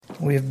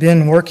We've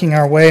been working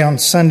our way on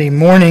Sunday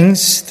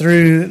mornings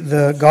through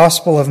the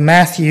Gospel of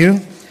Matthew,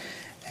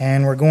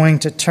 and we're going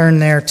to turn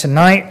there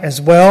tonight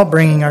as well,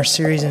 bringing our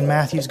series in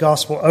Matthew's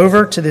Gospel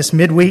over to this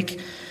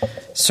midweek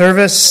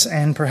service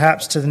and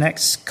perhaps to the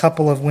next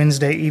couple of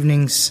Wednesday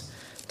evenings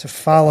to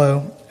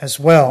follow as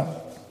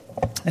well.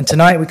 And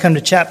tonight we come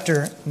to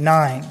chapter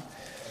 9.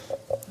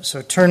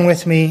 So turn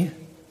with me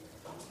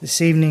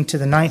this evening to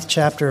the 9th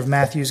chapter of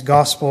Matthew's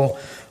Gospel,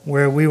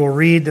 where we will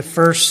read the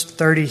first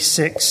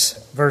 36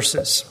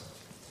 verses.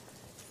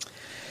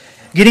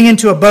 Getting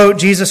into a boat,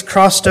 Jesus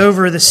crossed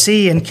over the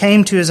sea and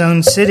came to his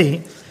own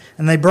city,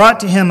 and they brought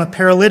to him a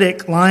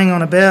paralytic lying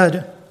on a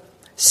bed.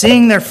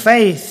 Seeing their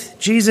faith,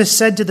 Jesus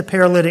said to the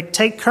paralytic,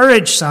 "Take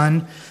courage,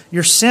 son,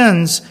 your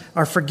sins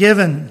are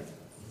forgiven."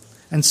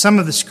 And some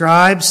of the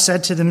scribes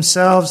said to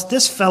themselves,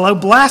 "This fellow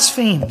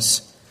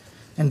blasphemes."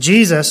 And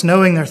Jesus,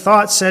 knowing their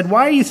thoughts, said,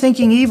 "Why are you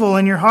thinking evil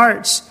in your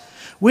hearts?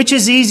 Which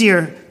is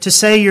easier, to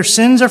say your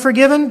sins are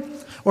forgiven,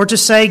 or to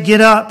say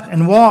get up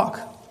and walk?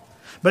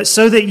 But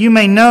so that you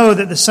may know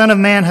that the Son of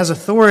Man has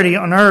authority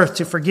on earth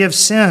to forgive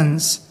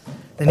sins."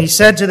 Then he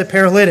said to the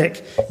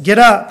paralytic, "Get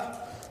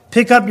up,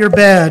 pick up your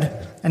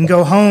bed, and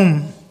go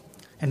home."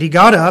 And he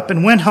got up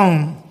and went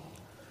home.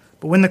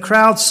 But when the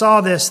crowd saw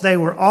this, they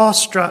were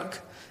awestruck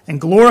and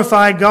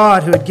glorified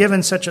God who had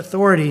given such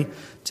authority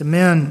to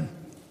men.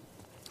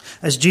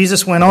 As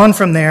Jesus went on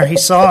from there, he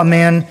saw a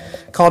man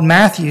called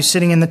Matthew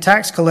sitting in the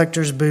tax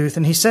collector's booth,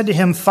 and he said to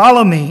him,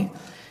 "Follow me."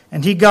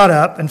 And he got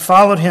up and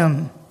followed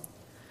him.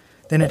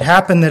 Then it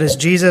happened that as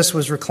Jesus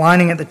was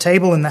reclining at the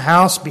table in the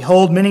house,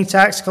 behold, many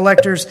tax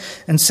collectors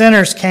and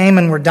sinners came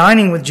and were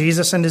dining with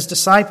Jesus and his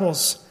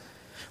disciples.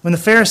 When the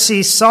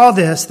Pharisees saw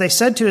this, they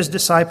said to his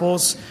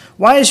disciples,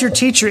 "Why is your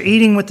teacher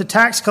eating with the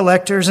tax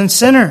collectors and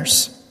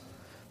sinners?"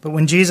 But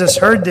when Jesus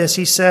heard this,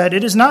 he said,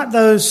 "It is not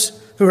those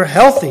who are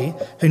healthy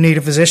who need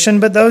a physician,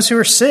 but those who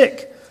are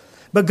sick.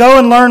 But go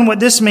and learn what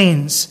this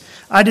means.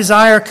 I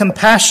desire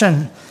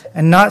compassion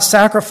and not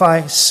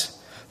sacrifice,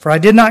 for I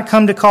did not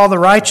come to call the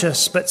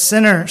righteous, but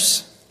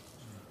sinners."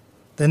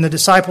 Then the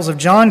disciples of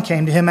John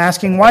came to him,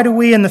 asking, "Why do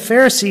we and the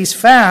Pharisees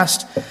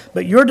fast,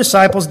 but your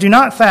disciples do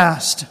not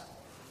fast?"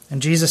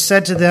 And Jesus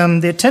said to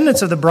them, "The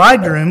attendants of the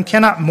bridegroom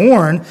cannot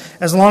mourn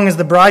as long as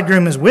the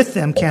bridegroom is with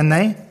them, can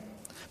they?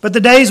 But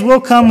the days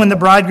will come when the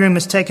bridegroom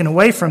is taken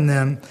away from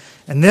them,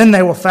 and then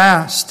they will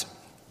fast.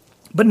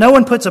 But no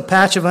one puts a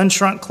patch of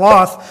unshrunk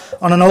cloth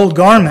on an old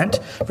garment,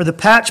 for the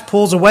patch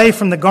pulls away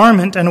from the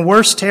garment, and a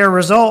worse tear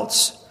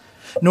results.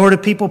 Nor do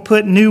people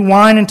put new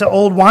wine into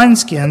old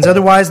wineskins,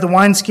 otherwise the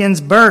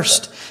wineskins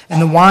burst,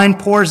 and the wine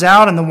pours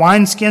out, and the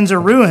wineskins are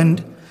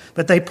ruined.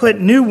 But they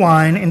put new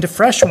wine into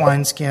fresh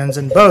wineskins,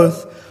 and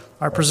both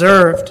are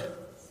preserved."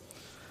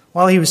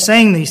 While he was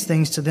saying these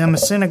things to them, a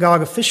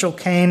synagogue official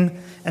came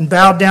and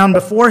bowed down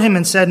before him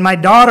and said, "My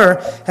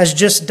daughter has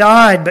just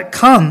died, but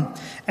come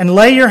and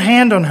lay your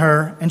hand on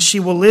her, and she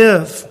will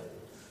live."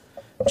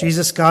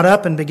 Jesus got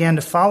up and began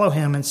to follow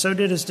him, and so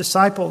did his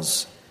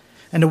disciples.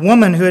 And a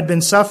woman who had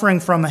been suffering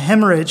from a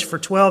hemorrhage for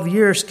 12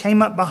 years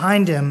came up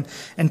behind him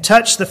and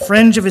touched the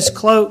fringe of his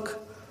cloak.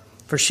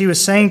 For she was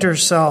saying to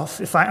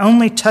herself, "If I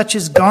only touch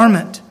his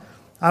garment,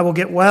 I will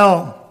get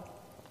well."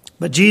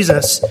 But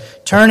Jesus,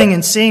 turning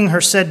and seeing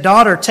her, said,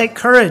 "Daughter, take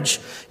courage.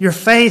 Your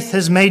faith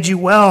has made you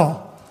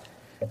well."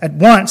 At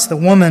once the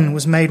woman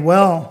was made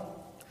well.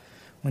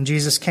 When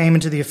Jesus came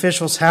into the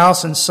official's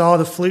house and saw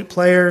the flute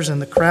players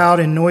and the crowd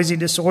in noisy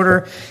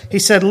disorder, he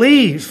said,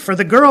 "Leave, for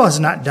the girl has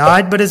not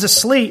died, but is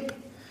asleep."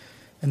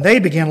 And they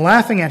began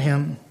laughing at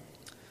him.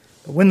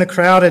 But when the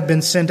crowd had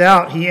been sent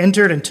out, he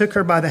entered and took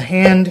her by the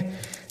hand,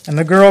 and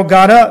the girl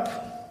got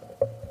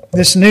up.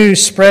 This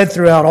news spread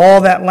throughout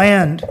all that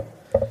land.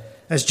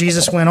 As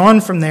Jesus went on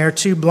from there,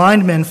 2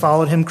 blind men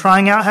followed him,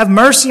 crying out, "Have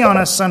mercy on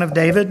us, Son of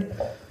David."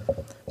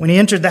 When he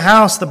entered the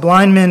house, the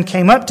blind men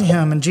came up to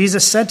him, and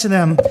Jesus said to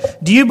them,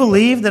 "Do you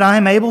believe that I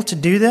am able to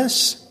do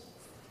this?"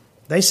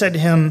 They said to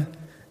him,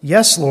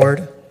 "Yes,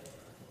 Lord."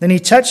 Then he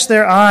touched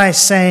their eyes,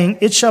 saying,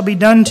 "It shall be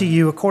done to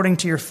you according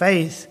to your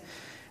faith."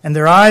 And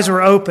their eyes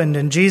were opened,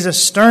 and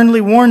Jesus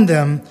sternly warned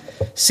them,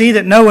 "See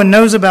that no one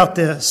knows about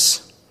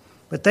this."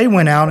 But they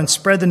went out and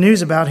spread the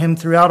news about him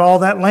throughout all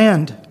that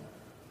land.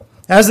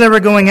 As they were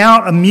going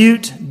out, a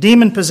mute,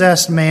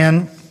 demon-possessed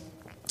man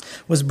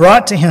was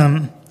brought to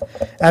him.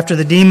 After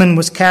the demon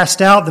was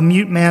cast out, the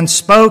mute man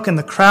spoke, and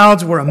the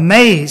crowds were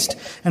amazed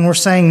and were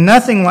saying,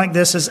 "Nothing like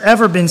this has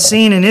ever been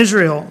seen in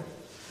Israel."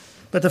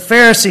 But the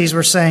Pharisees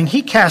were saying,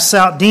 "He casts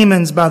out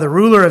demons by the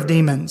ruler of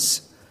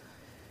demons."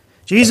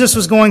 Jesus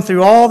was going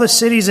through all the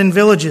cities and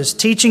villages,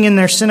 teaching in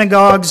their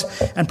synagogues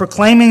and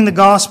proclaiming the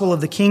gospel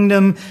of the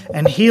kingdom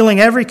and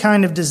healing every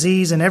kind of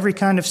disease and every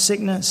kind of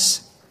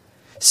sickness.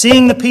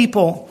 Seeing the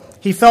people,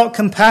 he felt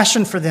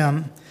compassion for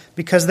them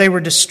because they were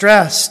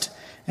distressed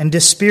and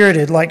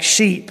dispirited like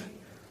sheep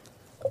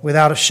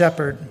without a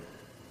shepherd.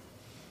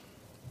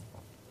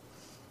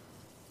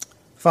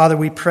 Father,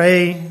 we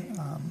pray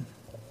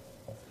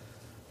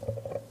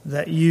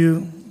that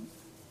you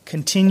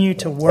continue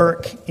to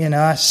work in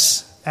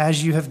us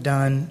as you have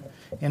done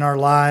in our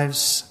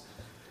lives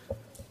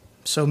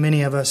so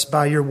many of us,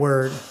 by your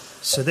word,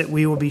 so that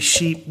we will be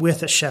sheep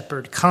with a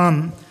shepherd.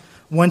 Come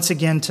once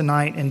again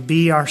tonight and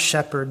be our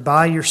shepherd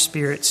by your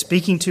Spirit,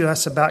 speaking to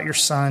us about your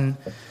Son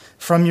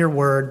from your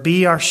word.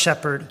 Be our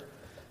shepherd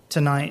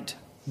tonight.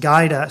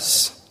 Guide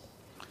us.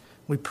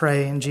 We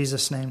pray in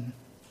Jesus' name.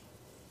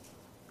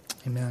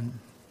 Amen.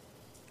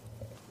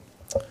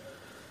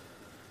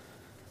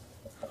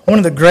 One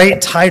of the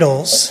great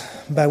titles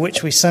by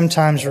which we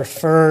sometimes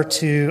refer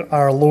to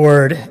our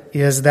Lord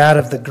is that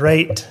of the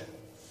great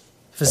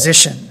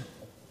physician.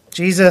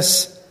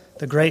 Jesus,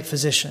 the great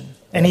physician.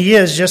 And he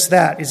is just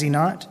that, is he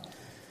not?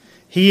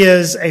 He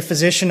is a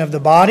physician of the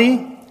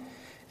body,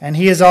 and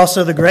he is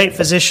also the great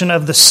physician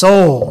of the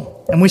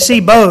soul. And we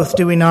see both,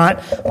 do we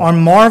not,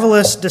 on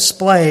marvelous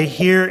display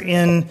here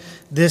in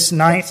this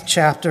 9th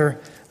chapter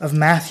of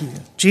Matthew.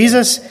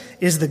 Jesus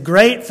is the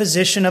great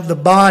physician of the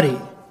body,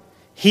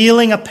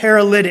 healing a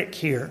paralytic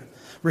here,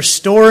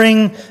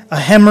 restoring a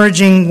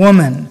hemorrhaging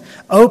woman,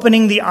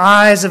 opening the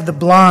eyes of the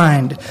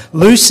blind,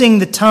 loosing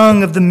the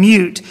tongue of the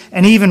mute,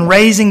 and even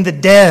raising the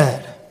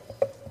dead.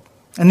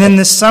 And then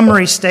this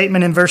summary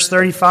statement in verse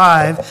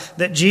 35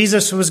 that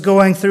Jesus was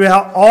going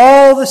throughout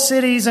all the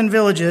cities and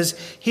villages,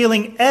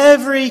 healing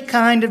every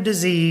kind of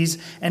disease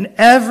and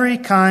every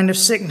kind of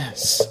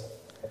sickness.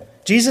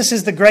 Jesus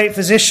is the great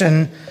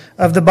physician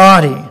of the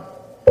body.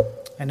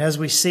 And as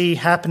we see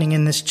happening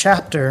in this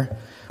chapter,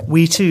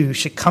 we too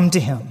should come to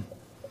him,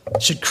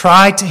 should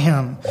cry to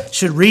him,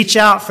 should reach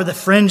out for the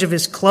fringe of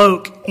his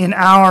cloak in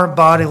our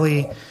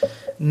bodily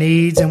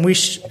needs. And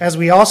as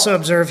we also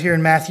observe here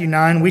in Matthew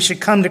 9, we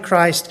should come to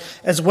Christ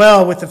as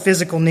well with the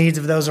physical needs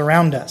of those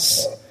around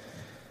us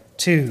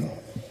too.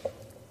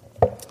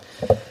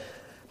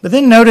 But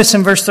then notice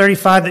in verse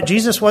 35 that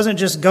Jesus wasn't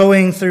just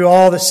going through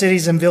all the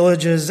cities and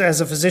villages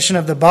as a physician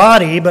of the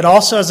body, but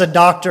also as a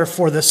doctor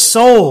for the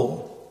soul.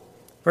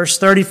 Verse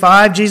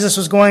 35, Jesus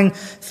was going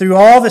through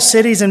all the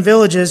cities and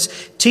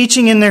villages,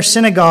 teaching in their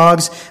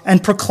synagogues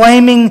and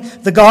proclaiming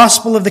the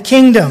gospel of the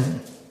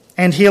kingdom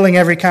and healing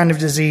every kind of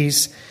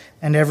disease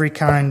and every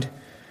kind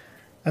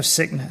of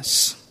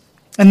sickness.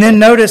 And then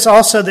notice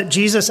also that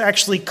Jesus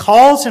actually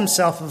calls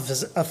himself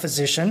a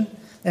physician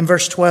in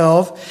verse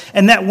 12,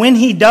 and that when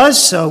he does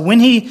so, when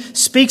he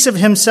speaks of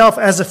himself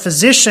as a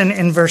physician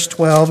in verse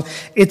 12,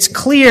 it's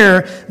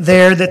clear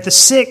there that the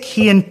sick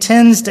he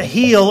intends to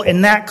heal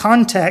in that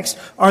context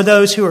are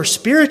those who are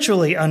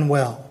spiritually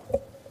unwell,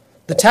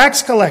 the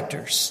tax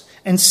collectors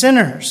and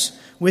sinners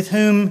with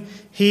whom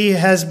he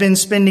has been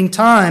spending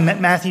time at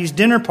Matthew's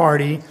dinner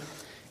party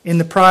in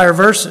the prior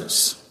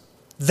verses.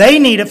 They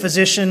need a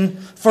physician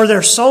for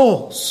their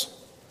souls.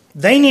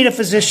 They need a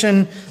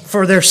physician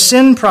for their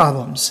sin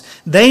problems.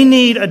 They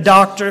need a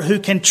doctor who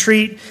can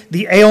treat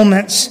the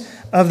ailments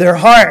of their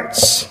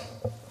hearts.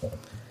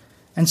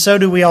 And so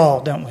do we all,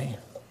 don't we?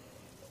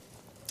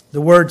 The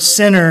word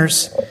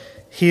sinners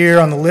here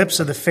on the lips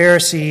of the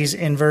Pharisees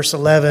in verse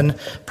 11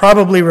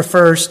 probably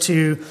refers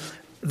to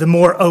the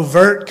more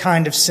overt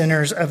kind of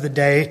sinners of the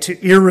day,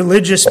 to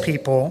irreligious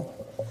people.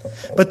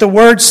 But the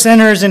word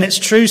sinners in its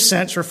true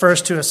sense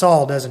refers to us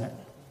all, doesn't it?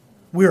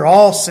 We're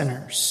all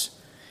sinners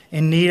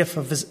in need of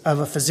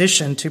a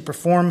physician to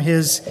perform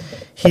his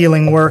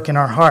healing work in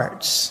our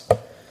hearts.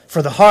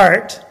 For the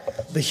heart,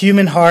 the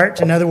human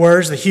heart, in other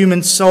words, the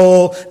human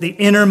soul, the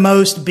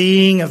innermost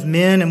being of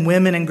men and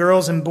women and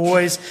girls and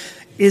boys,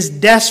 is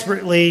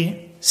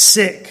desperately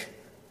sick,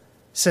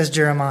 says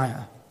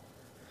Jeremiah.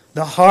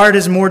 The heart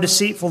is more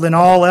deceitful than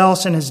all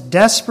else and is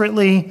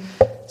desperately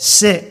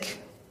sick.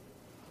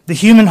 The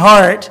human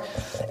heart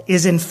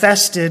is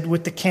infested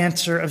with the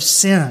cancer of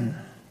sin.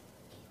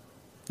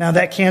 Now,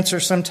 that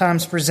cancer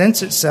sometimes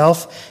presents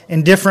itself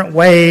in different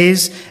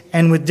ways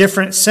and with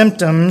different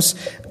symptoms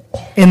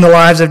in the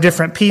lives of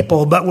different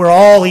people, but we're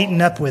all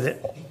eaten up with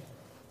it.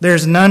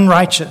 There's none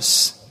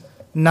righteous,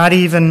 not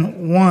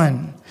even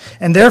one.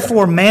 And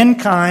therefore,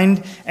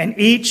 mankind and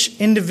each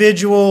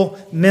individual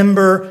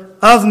member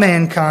of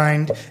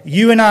mankind,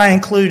 you and I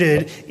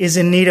included, is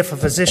in need of a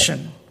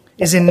physician,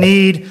 is in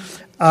need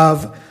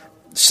of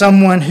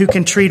someone who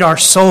can treat our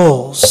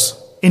souls,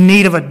 in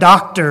need of a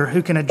doctor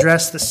who can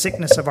address the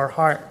sickness of our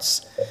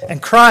hearts. And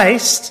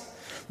Christ,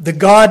 the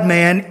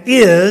God-man,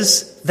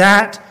 is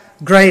that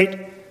great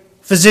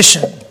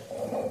physician.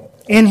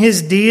 In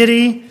his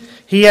deity,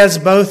 he has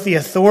both the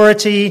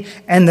authority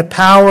and the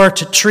power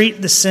to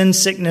treat the sin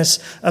sickness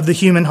of the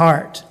human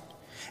heart.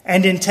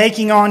 And in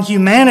taking on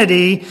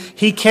humanity,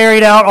 he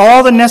carried out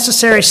all the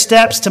necessary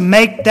steps to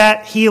make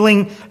that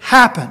healing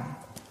happen.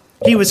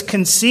 He was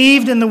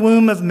conceived in the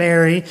womb of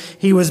Mary.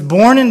 He was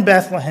born in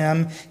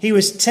Bethlehem. He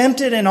was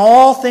tempted in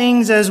all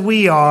things as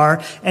we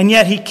are, and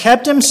yet he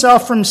kept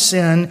himself from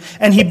sin,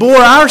 and he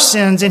bore our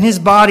sins in his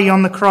body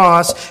on the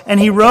cross, and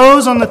he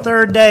rose on the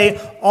third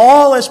day,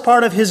 all as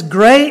part of his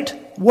great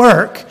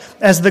work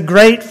as the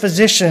great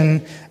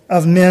physician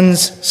of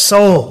men's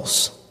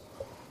souls.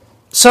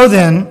 So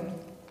then,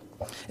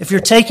 if you're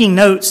taking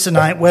notes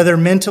tonight, whether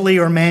mentally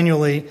or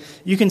manually,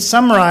 you can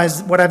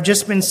summarize what I've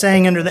just been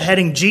saying under the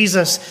heading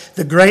Jesus,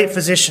 the great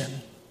physician.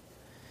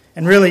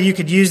 And really, you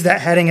could use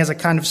that heading as a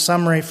kind of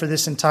summary for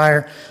this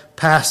entire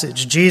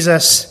passage.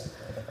 Jesus,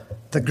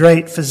 the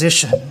great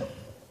physician.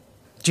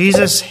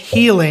 Jesus'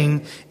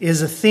 healing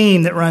is a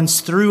theme that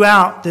runs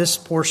throughout this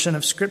portion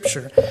of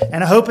Scripture.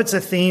 And I hope it's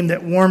a theme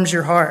that warms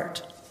your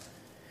heart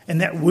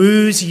and that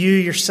woos you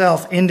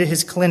yourself into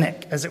his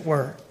clinic, as it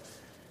were.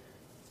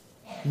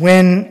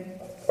 When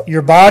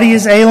your body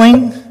is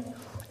ailing,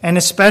 and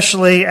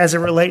especially as it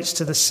relates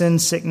to the sin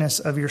sickness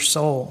of your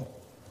soul.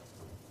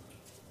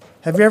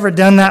 Have you ever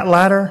done that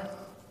latter?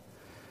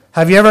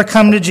 Have you ever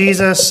come to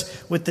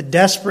Jesus with the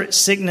desperate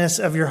sickness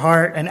of your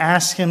heart and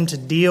asked him to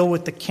deal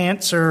with the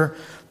cancer,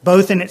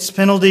 both in its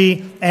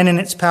penalty and in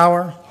its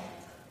power?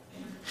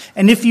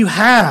 And if you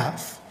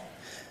have,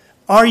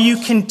 are you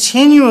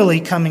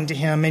continually coming to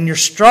him in your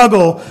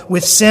struggle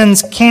with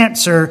sin's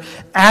cancer,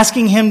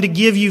 asking him to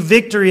give you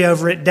victory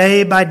over it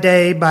day by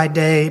day by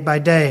day by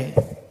day?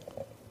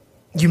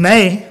 You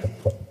may,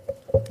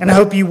 and I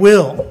hope you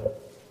will.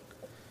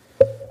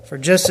 For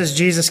just as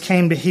Jesus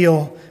came to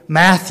heal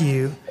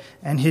Matthew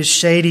and his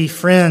shady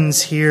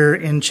friends here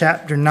in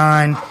chapter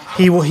 9,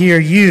 he will hear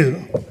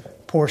you,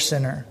 poor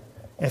sinner,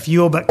 if you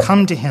will but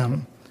come to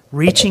him,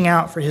 reaching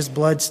out for his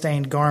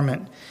blood-stained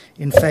garment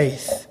in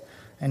faith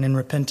and in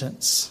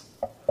repentance.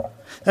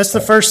 That's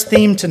the first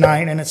theme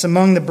tonight, and it's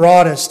among the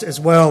broadest as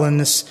well in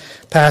this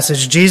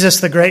passage.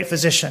 Jesus, the great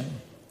physician.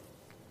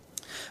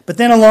 But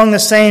then along the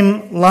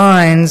same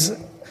lines,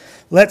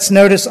 let's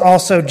notice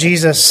also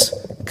Jesus'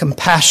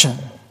 compassion.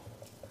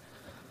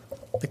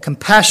 The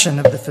compassion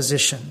of the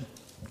physician.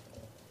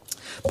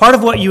 Part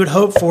of what you would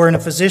hope for in a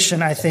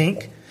physician, I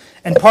think,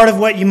 and part of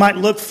what you might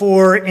look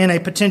for in a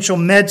potential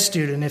med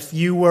student if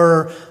you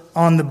were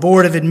on the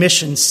board of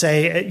admissions,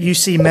 say, at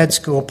UC Med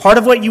School. Part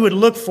of what you would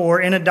look for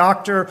in a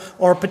doctor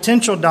or a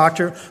potential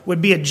doctor would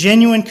be a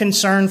genuine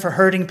concern for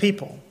hurting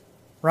people,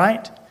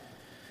 right?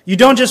 You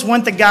don't just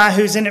want the guy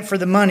who's in it for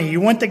the money.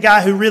 You want the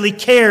guy who really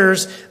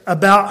cares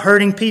about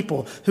hurting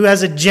people, who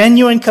has a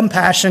genuine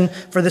compassion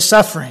for the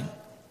suffering.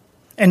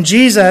 And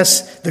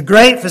Jesus, the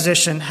great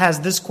physician, has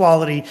this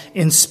quality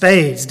in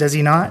spades, does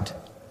he not?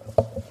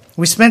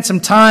 We spent some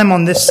time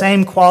on this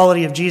same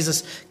quality of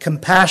Jesus'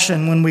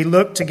 compassion when we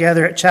looked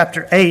together at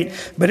chapter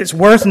 8, but it's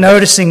worth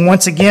noticing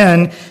once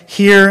again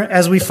here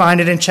as we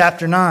find it in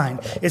chapter 9.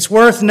 It's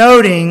worth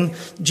noting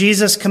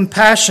Jesus'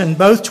 compassion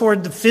both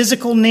toward the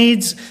physical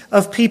needs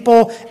of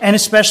people and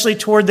especially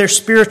toward their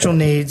spiritual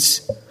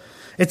needs.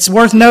 It's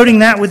worth noting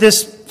that with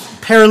this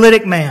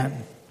paralytic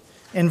man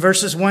in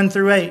verses 1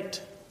 through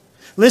 8.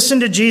 Listen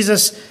to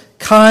Jesus'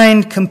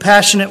 kind,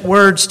 compassionate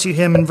words to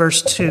him in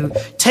verse 2.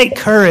 Take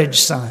courage,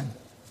 son.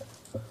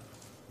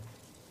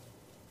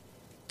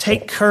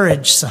 Take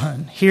courage,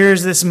 son.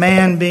 Here's this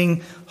man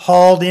being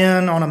hauled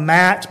in on a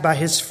mat by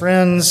his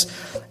friends,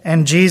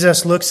 and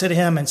Jesus looks at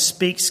him and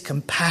speaks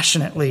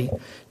compassionately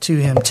to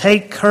him.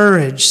 Take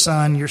courage,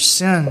 son. Your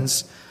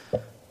sins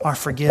are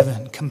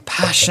forgiven.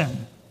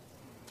 Compassion.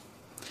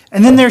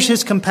 And then there's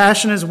his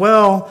compassion as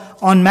well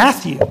on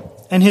Matthew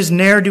and his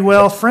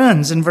ne'er-do-well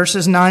friends in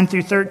verses 9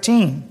 through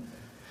 13.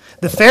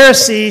 The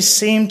Pharisees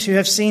seem to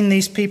have seen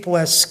these people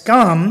as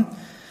scum,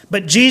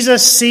 but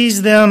Jesus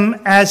sees them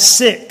as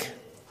sick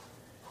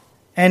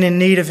and in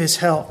need of his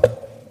help.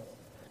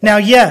 Now,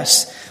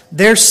 yes,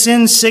 their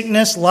sin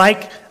sickness,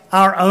 like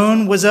our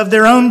own, was of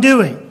their own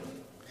doing.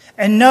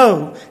 And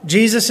no,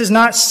 Jesus is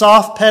not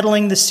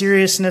soft-pedaling the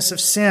seriousness of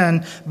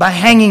sin by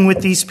hanging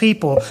with these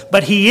people,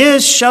 but he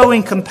is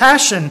showing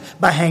compassion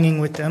by hanging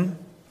with them.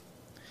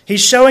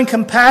 He's showing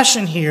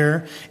compassion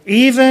here,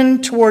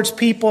 even towards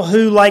people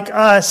who, like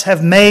us,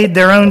 have made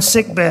their own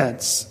sick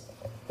beds.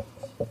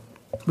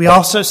 We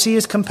also see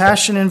his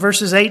compassion in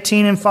verses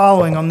 18 and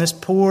following on this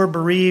poor,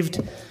 bereaved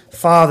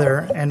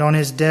father and on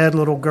his dead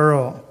little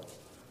girl.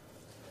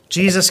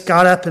 Jesus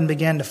got up and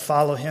began to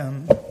follow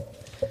him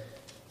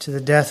to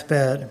the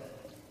deathbed.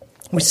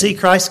 We see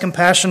Christ's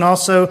compassion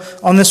also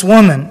on this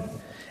woman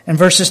in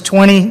verses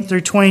 20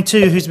 through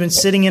 22, who's been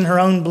sitting in her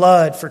own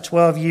blood for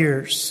 12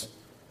 years.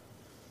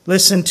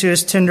 Listen to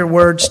his tender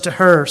words to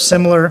her,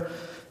 similar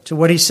to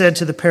what he said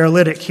to the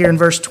paralytic here in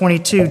verse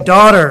 22.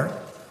 Daughter,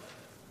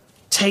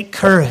 take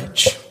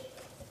courage.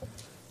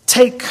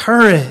 Take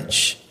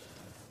courage.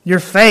 Your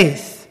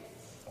faith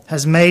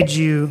has made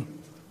you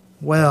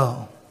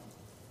well.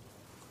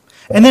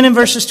 And then in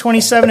verses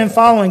 27 and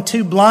following,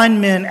 two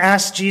blind men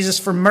ask Jesus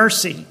for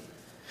mercy,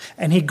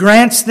 and he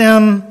grants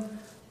them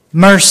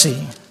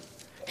mercy.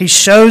 He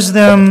shows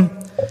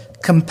them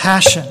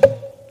compassion.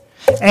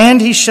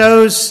 And he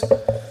shows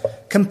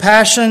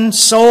compassion,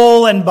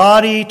 soul and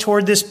body,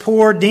 toward this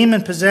poor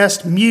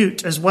demon-possessed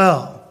mute as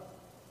well.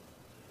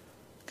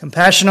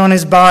 Compassion on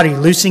his body,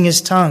 loosing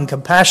his tongue.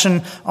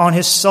 Compassion on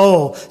his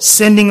soul,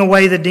 sending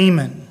away the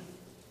demon.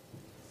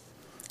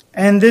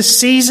 And this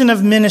season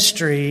of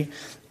ministry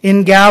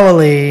in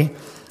Galilee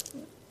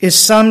is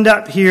summed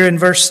up here in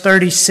verse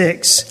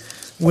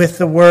 36 with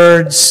the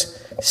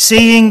words,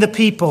 seeing the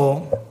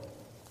people,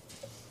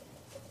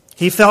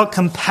 he felt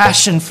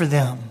compassion for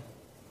them,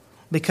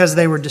 because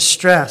they were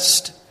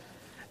distressed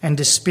and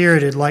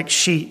dispirited like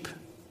sheep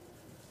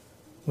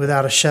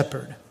without a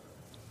shepherd.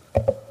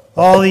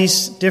 All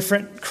these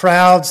different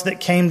crowds that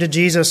came to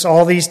Jesus,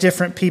 all these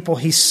different people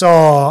he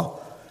saw,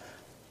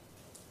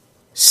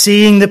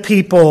 seeing the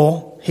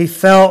people, he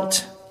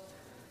felt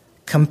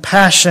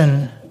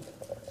compassion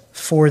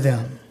for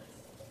them.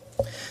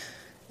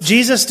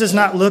 Jesus does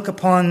not look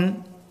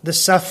upon the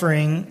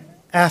suffering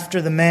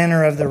after the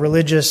manner of the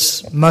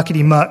religious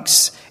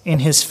muckety-mucks in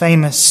his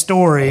famous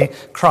story,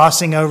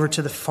 crossing over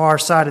to the far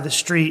side of the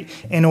street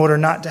in order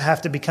not to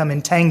have to become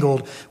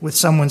entangled with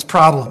someone's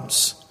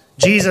problems.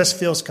 Jesus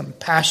feels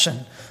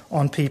compassion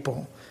on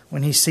people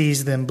when he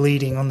sees them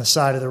bleeding on the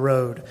side of the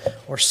road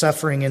or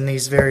suffering in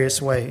these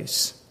various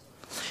ways.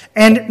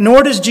 And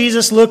nor does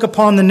Jesus look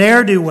upon the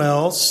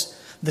ne'er-do-wells,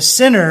 the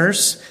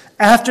sinners,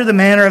 after the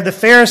manner of the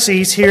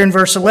Pharisees here in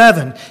verse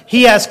 11.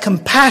 He has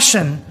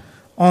compassion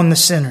on the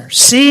sinners.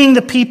 Seeing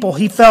the people,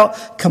 he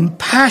felt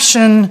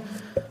compassion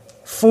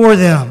for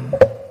them.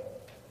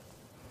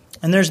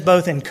 And there's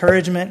both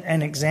encouragement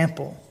and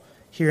example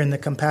here in the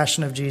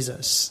compassion of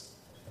Jesus.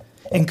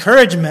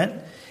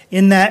 Encouragement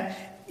in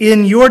that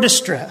in your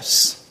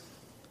distress,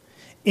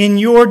 in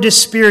your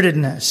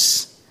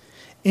dispiritedness,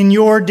 in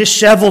your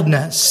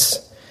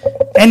disheveledness,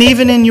 and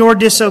even in your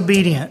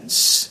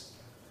disobedience,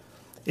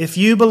 if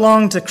you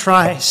belong to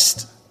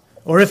Christ,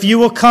 or if you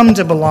will come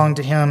to belong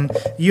to Him,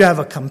 you have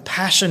a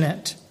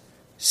compassionate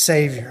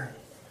Savior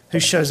who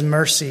shows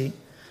mercy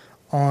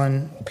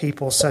on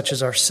people such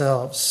as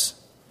ourselves.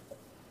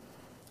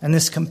 And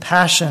this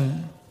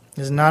compassion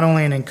is not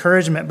only an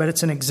encouragement, but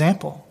it's an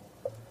example.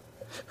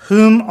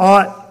 Whom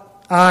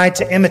ought I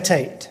to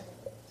imitate?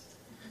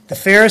 The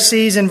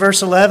Pharisees in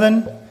verse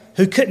 11,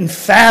 who couldn't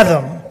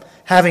fathom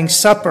having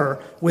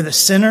supper with a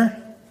sinner?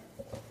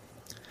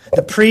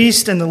 The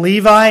priest and the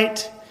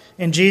Levite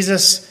in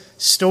Jesus'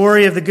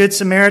 story of the Good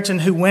Samaritan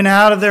who went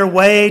out of their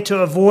way to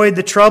avoid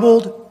the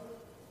troubled?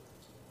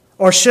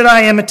 Or should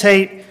I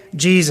imitate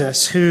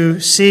Jesus, who,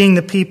 seeing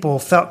the people,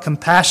 felt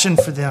compassion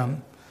for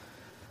them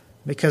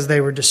because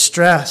they were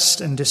distressed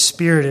and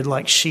dispirited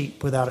like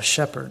sheep without a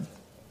shepherd?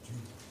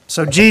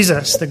 So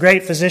Jesus, the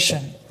great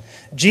physician.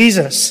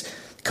 Jesus,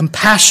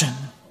 compassion.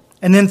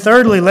 And then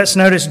thirdly, let's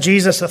notice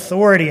Jesus'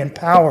 authority and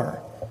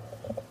power.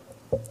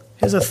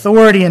 His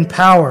authority and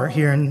power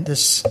here in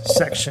this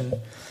section.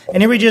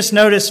 And here we just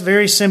notice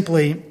very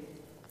simply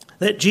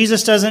that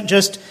Jesus doesn't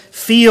just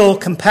feel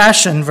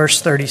compassion,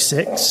 verse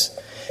 36,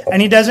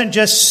 and He doesn't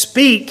just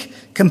speak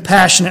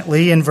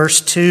compassionately in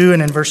verse 2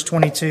 and in verse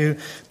 22,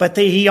 but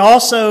that He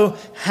also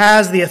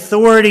has the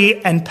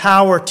authority and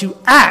power to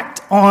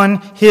act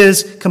on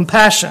His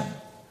compassion.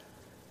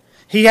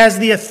 He has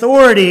the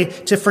authority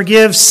to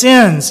forgive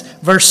sins,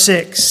 verse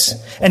 6.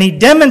 And He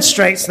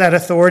demonstrates that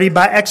authority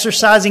by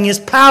exercising His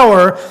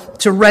power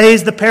to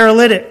raise the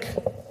paralytic.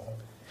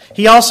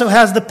 He also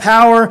has the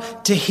power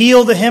to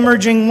heal the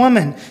hemorrhaging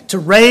woman, to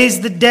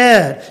raise the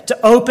dead,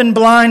 to open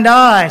blind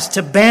eyes,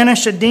 to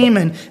banish a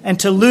demon, and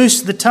to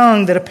loose the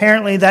tongue that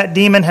apparently that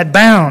demon had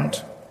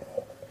bound.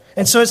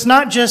 And so it's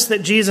not just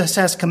that Jesus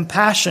has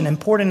compassion,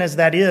 important as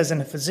that is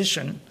in a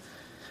physician,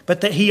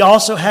 but that He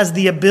also has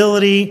the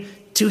ability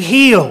to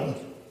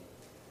heal,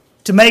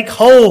 to make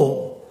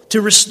whole, to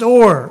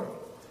restore.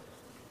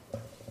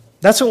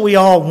 That's what we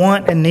all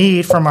want and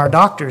need from our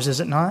doctors, is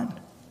it not?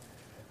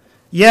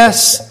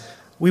 Yes,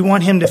 we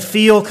want him to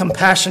feel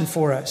compassion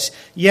for us.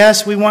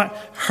 Yes, we want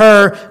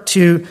her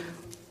to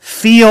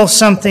feel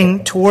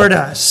something toward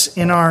us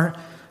in our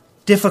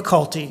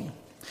difficulty.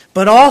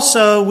 But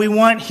also, we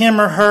want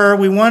him or her,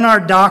 we want our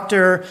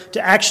doctor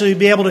to actually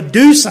be able to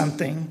do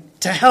something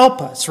to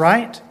help us,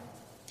 right?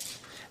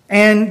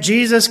 And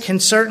Jesus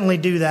can certainly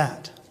do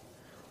that,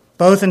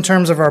 both in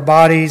terms of our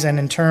bodies and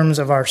in terms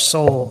of our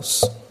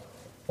souls.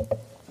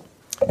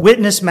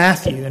 Witness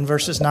Matthew in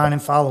verses 9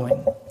 and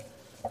following.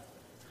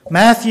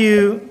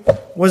 Matthew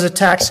was a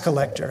tax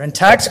collector, and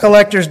tax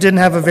collectors didn't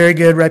have a very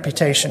good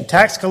reputation.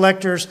 Tax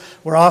collectors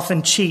were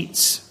often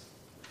cheats.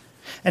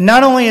 And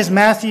not only is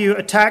Matthew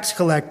a tax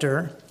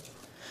collector,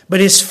 but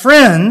his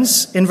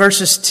friends in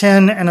verses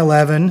 10 and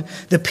 11,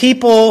 the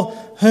people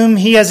whom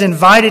he has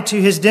invited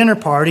to his dinner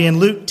party, and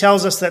Luke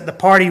tells us that the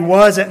party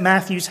was at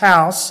Matthew's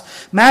house.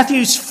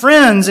 Matthew's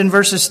friends in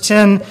verses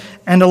 10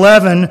 and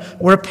 11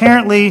 were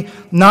apparently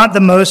not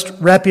the most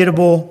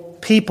reputable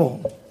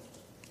people.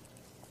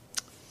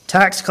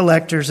 Tax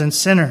collectors and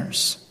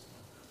sinners.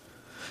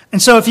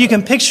 And so if you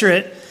can picture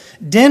it,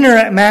 dinner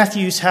at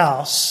Matthew's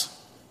house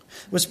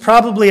was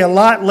probably a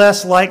lot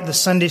less like the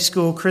Sunday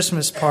school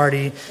Christmas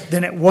party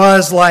than it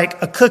was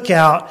like a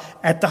cookout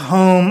at the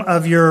home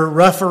of your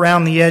rough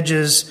around the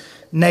edges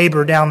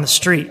neighbor down the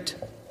street.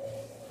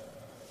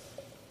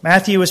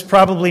 Matthew was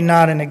probably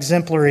not an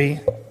exemplary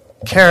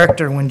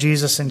character when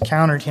Jesus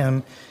encountered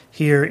him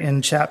here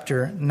in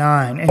chapter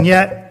 9. And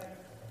yet,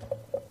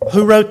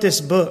 who wrote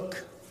this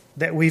book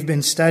that we've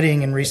been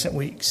studying in recent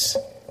weeks?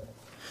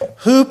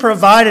 Who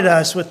provided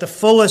us with the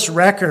fullest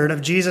record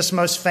of Jesus'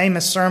 most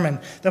famous sermon,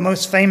 the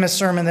most famous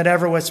sermon that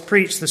ever was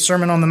preached, the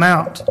Sermon on the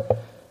Mount?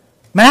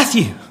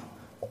 Matthew.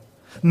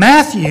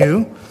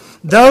 Matthew,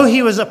 though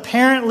he was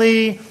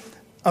apparently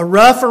a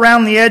rough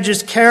around the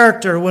edges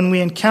character when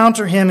we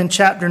encounter him in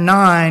chapter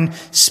 9,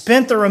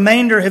 spent the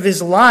remainder of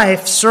his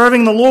life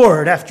serving the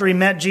Lord after he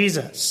met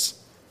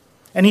Jesus.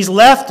 And he's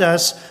left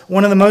us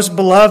one of the most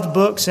beloved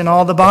books in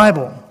all the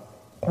Bible.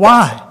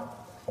 Why?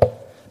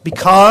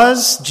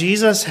 Because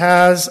Jesus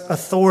has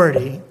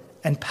authority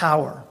and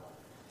power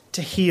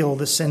to heal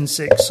the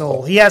sin-sick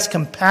soul. He has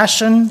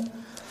compassion,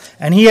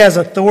 and he has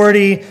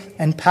authority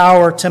and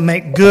power to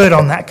make good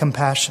on that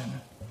compassion.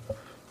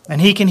 And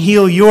he can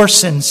heal your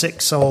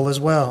sin-sick soul as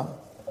well.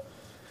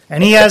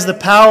 And he has the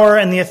power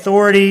and the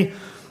authority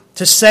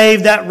to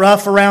save that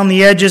rough around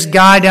the edges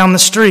guy down the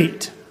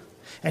street.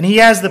 And he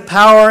has the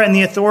power and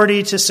the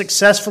authority to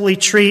successfully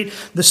treat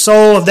the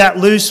soul of that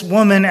loose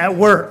woman at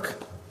work.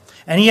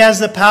 And he has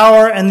the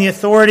power and the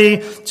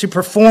authority to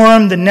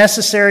perform the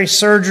necessary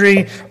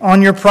surgery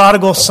on your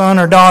prodigal son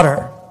or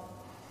daughter.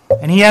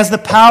 And he has the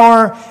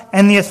power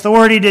and the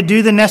authority to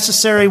do the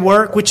necessary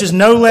work, which is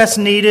no less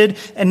needed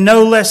and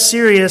no less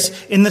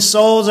serious in the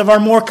souls of our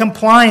more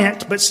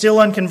compliant but still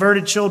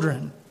unconverted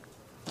children,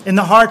 in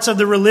the hearts of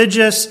the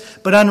religious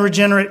but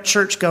unregenerate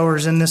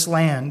churchgoers in this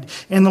land,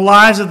 in the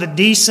lives of the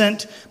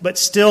decent but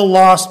still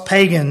lost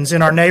pagans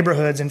in our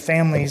neighborhoods and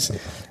families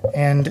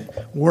and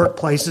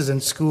workplaces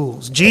and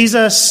schools.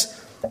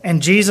 Jesus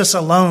and Jesus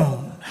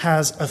alone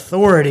has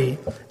authority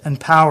and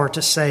power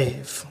to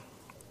save.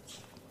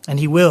 And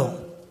he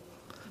will.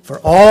 For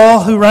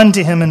all who run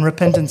to him in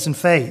repentance and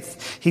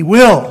faith, he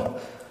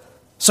will.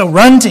 So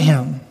run to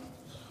him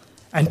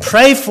and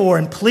pray for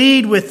and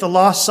plead with the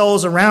lost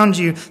souls around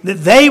you that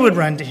they would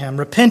run to him,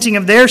 repenting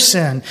of their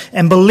sin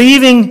and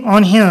believing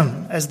on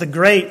him as the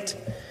great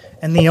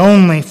and the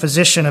only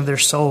physician of their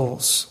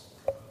souls.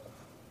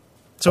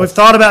 So we've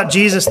thought about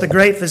Jesus, the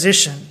great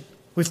physician.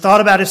 We've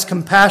thought about his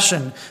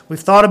compassion. We've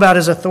thought about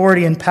his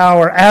authority and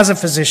power as a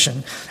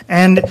physician.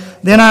 And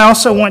then I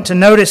also want to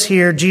notice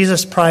here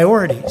Jesus'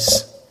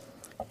 priorities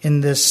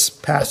in this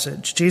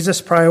passage. Jesus'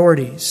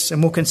 priorities.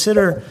 And we'll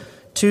consider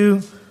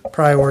two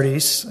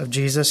priorities of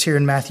Jesus here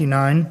in Matthew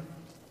 9.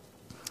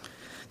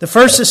 The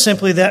first is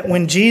simply that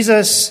while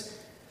Jesus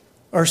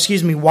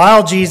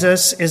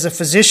is a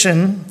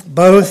physician,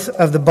 both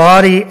of the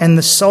body and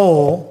the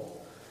soul,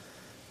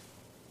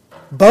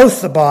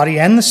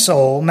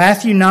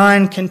 Matthew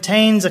 9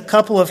 contains a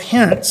couple of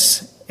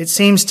hints. It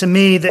seems to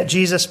me that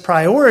Jesus'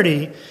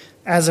 priority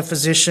as a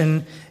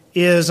physician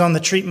is on the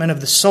treatment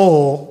of the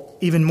soul,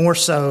 even more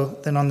so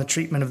than on the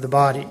treatment of the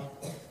body.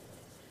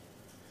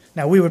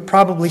 Now, we would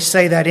probably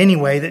say that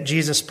anyway, that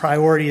Jesus'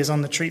 priority is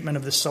on the treatment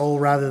of the soul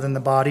rather than the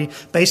body,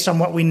 based on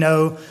what we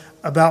know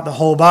about the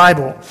whole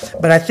Bible.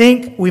 But I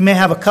think we may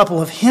have a couple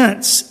of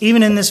hints,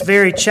 even in this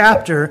very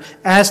chapter,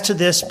 as to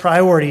this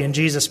priority in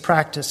Jesus'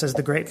 practice as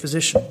the great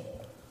physician.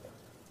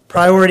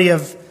 Priority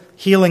of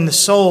healing the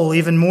soul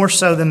even more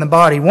so than the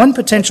body. One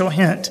potential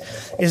hint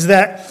is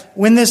that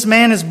when this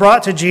man is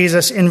brought to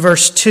Jesus in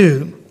verse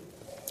 2,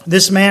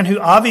 this man who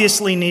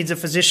obviously needs a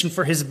physician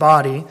for his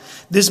body,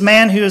 this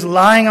man who is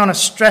lying on a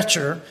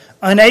stretcher,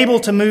 unable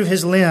to move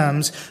his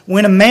limbs,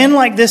 when a man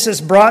like this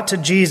is brought to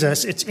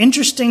Jesus, it's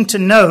interesting to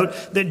note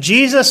that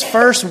Jesus'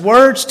 first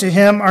words to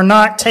him are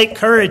not, "Take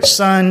courage,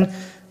 son,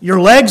 your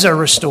legs are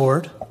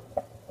restored,"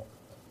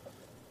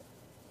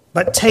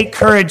 but "Take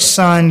courage,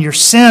 son, your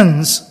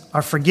sins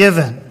are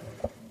forgiven."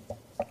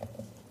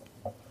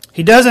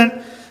 He doesn't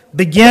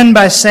begin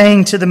by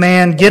saying to the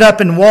man, "Get up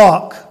and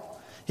walk."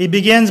 He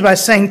begins by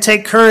saying,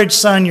 "Take courage,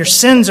 son, your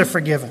sins are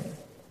forgiven."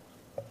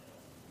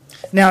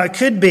 Now, it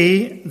could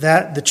be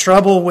that the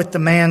trouble with the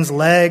man's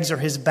legs or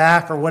his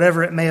back or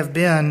whatever it may have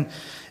been,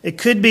 it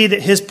could be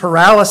that his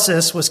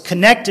paralysis was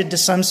connected to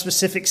some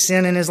specific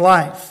sin in his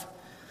life,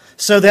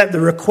 so that the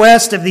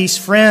request of these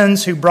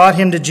friends who brought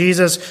him to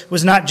Jesus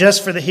was not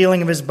just for the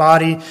healing of his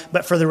body,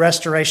 but for the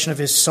restoration of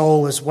his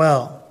soul as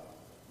well.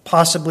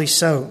 Possibly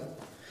so.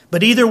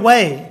 But either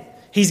way,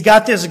 he's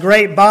got this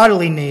great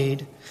bodily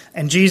need,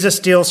 and Jesus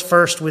deals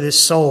first with his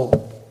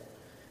soul.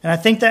 And I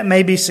think that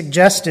may be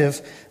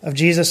suggestive of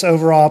Jesus'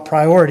 overall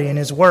priority in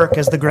his work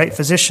as the great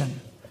physician.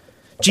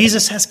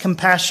 Jesus has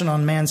compassion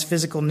on man's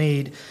physical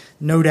need,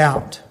 no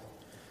doubt.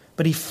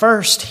 But he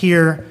first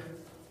here,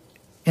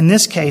 in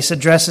this case,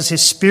 addresses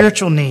his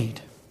spiritual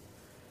need.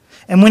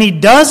 And when he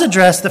does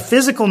address the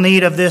physical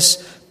need of this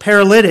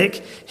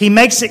paralytic, he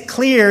makes it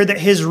clear that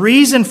his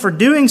reason for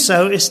doing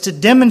so is to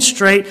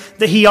demonstrate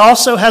that he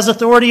also has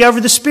authority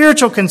over the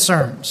spiritual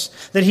concerns,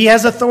 that he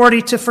has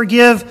authority to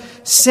forgive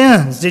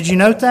sins. Did you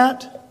note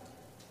that?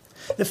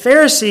 The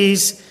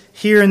Pharisees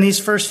here in these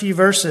first few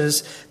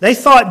verses, they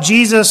thought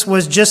Jesus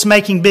was just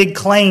making big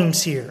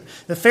claims here.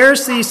 The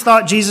Pharisees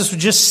thought Jesus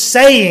was just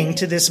saying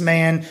to this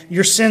man,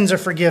 "Your sins are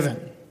forgiven."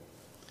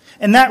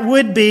 And that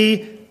would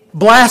be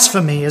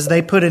blasphemy, as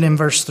they put it in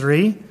verse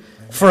 3,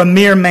 for a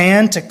mere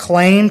man to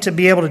claim to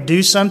be able to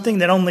do something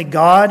that only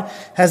God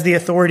has the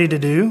authority to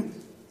do.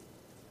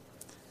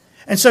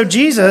 And so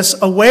Jesus,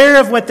 aware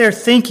of what they're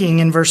thinking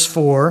in verse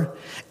 4,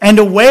 and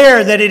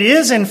aware that it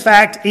is in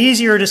fact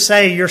easier to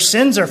say your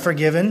sins are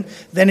forgiven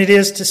than it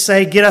is to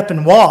say get up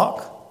and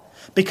walk,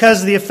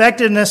 because the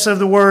effectiveness of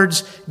the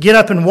words get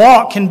up and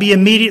walk can be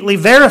immediately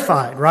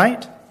verified,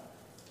 right?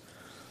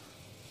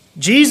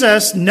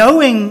 Jesus,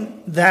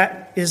 knowing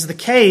that is the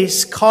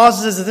case,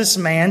 causes this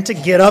man to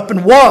get up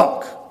and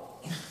walk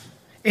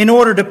in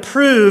order to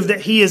prove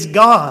that he is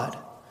God,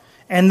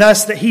 and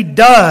thus that he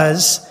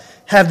does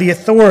have the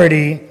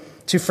authority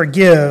to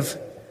forgive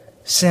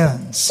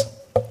sins.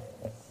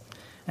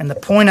 And the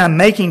point I'm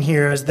making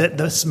here is that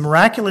this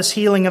miraculous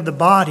healing of the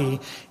body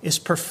is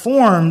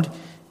performed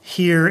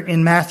here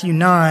in Matthew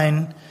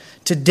 9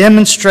 to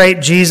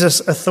demonstrate Jesus'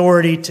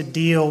 authority to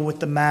deal with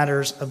the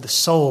matters of the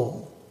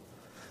soul.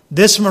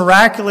 This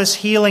miraculous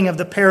healing of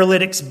the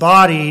paralytic's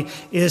body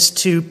is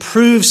to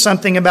prove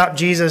something about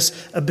Jesus'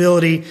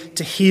 ability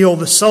to heal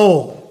the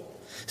soul.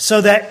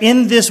 So that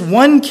in this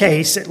one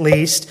case, at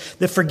least,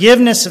 the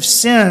forgiveness of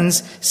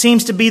sins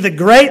seems to be the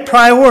great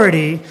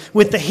priority,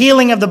 with the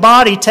healing of the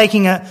body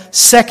taking a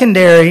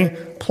secondary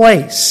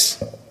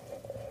place.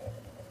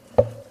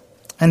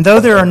 And though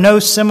there are no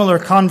similar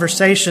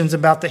conversations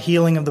about the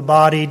healing of the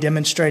body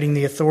demonstrating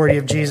the authority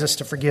of Jesus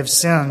to forgive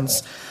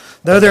sins,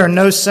 though there are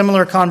no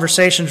similar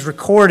conversations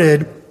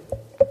recorded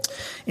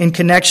in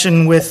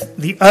connection with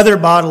the other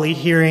bodily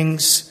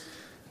healings,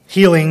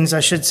 here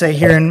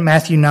in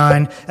Matthew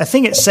 9, I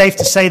think it's safe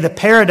to say the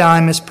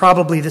paradigm is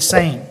probably the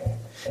same.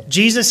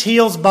 Jesus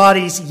heals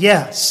bodies,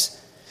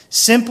 yes,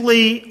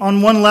 simply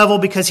on one level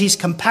because he's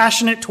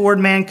compassionate toward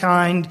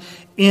mankind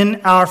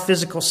in our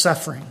physical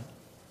suffering.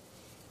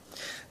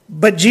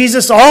 But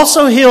Jesus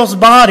also heals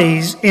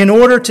bodies in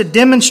order to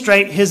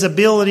demonstrate his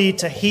ability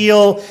to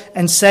heal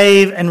and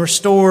save and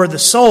restore the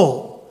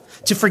soul,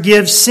 to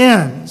forgive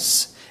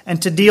sins,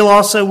 and to deal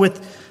also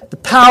with the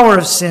power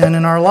of sin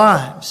in our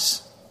lives.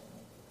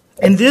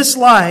 In this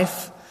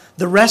life,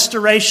 the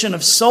restoration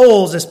of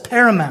souls is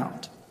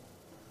paramount.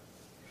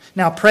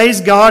 Now,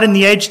 praise God, in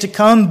the age to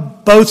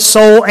come, both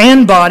soul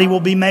and body will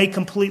be made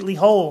completely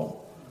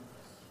whole.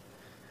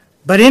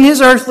 But in his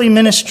earthly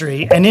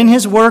ministry and in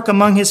his work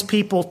among his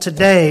people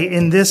today,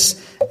 in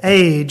this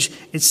age,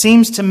 it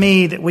seems to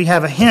me that we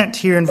have a hint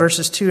here in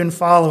verses 2 and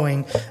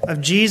following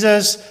of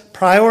Jesus'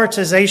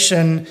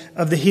 prioritization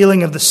of the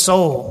healing of the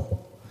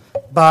soul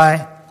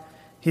by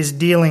his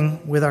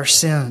dealing with our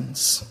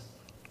sins.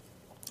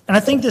 And I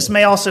think this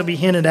may also be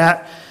hinted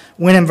at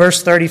when in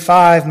verse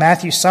 35,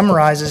 Matthew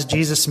summarizes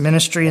Jesus'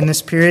 ministry in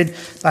this period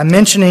by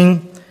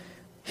mentioning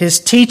his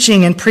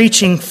teaching and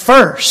preaching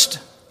first,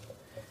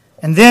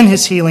 and then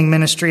his healing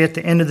ministry at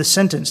the end of the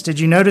sentence. Did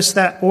you notice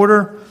that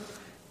order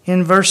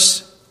in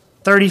verse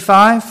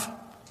 35?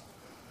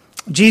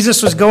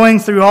 Jesus was going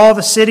through all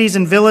the cities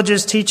and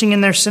villages, teaching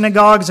in their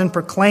synagogues and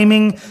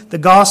proclaiming the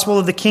gospel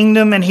of the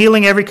kingdom and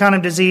healing every kind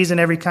of disease and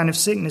every kind of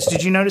sickness.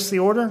 Did you notice the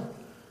order?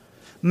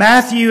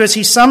 Matthew, as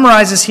he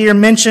summarizes here,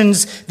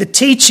 mentions the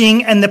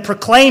teaching and the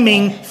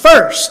proclaiming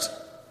first.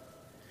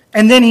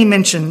 And then he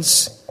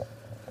mentions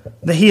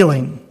the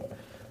healing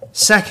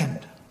second.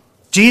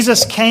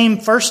 Jesus came,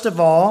 first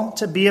of all,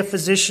 to be a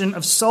physician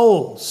of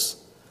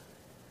souls,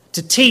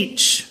 to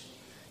teach,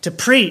 to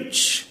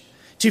preach,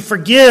 to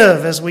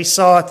forgive, as we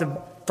saw at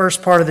the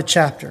first part of the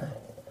chapter.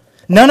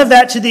 None of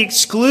that to the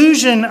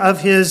exclusion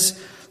of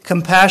his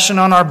compassion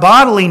on our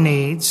bodily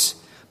needs,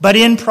 but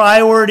in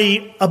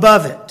priority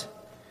above it,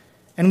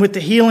 and with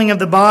the healing of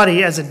the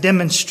body as a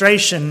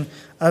demonstration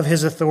of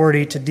his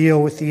authority to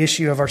deal with the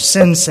issue of our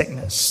sin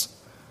sickness.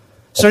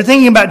 So we're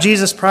thinking about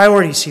Jesus'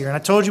 priorities here, and I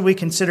told you we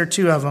consider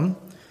two of them.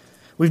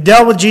 We've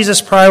dealt with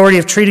Jesus' priority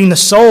of treating the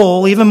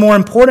soul, even more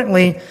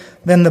importantly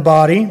than the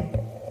body.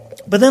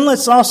 But then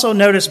let's also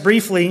notice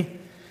briefly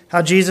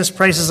how Jesus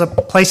places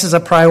a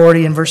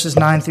priority in verses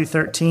 9 through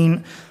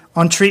 13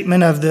 on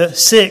treatment of the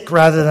sick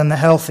rather than the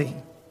healthy,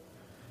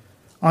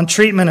 on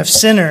treatment of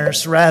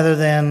sinners rather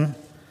than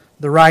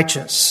the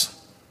righteous.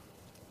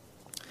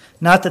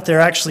 Not that there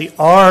actually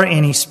are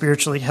any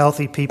spiritually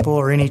healthy people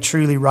or any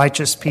truly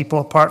righteous people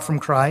apart from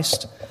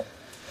Christ,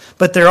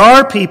 but there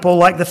are people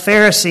like the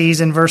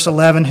Pharisees in verse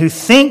 11 who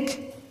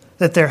think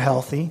that they're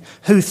healthy,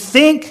 who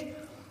think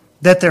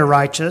that they're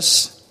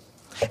righteous.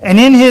 And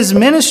in his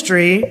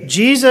ministry,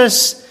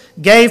 Jesus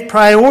gave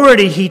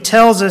priority, he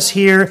tells us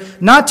here,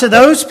 not to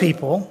those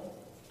people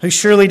who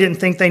surely didn't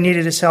think they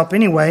needed his help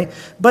anyway,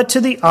 but to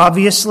the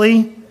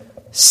obviously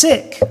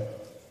sick.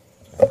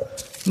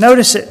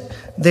 Notice it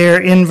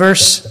there in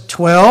verse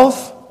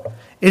 12.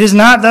 It is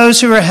not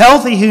those who are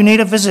healthy who need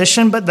a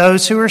physician, but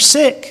those who are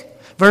sick.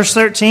 Verse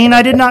 13,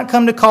 I did not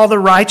come to call the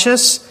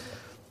righteous,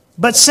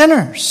 but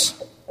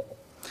sinners.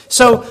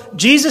 So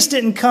Jesus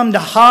didn't come to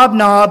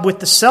hobnob with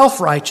the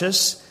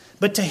self-righteous,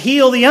 but to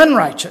heal the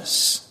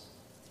unrighteous.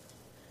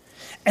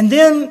 And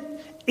then,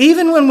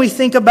 even when we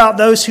think about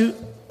those who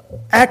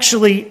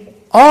actually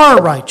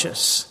are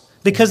righteous,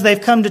 because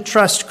they've come to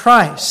trust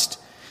Christ,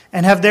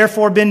 and have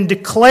therefore been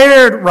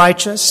declared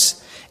righteous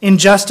in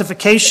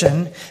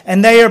justification,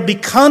 and they are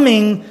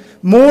becoming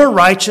more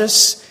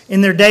righteous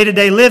in their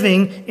day-to-day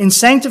living in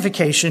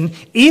sanctification,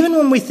 even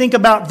when we think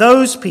about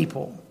those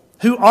people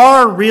who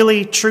are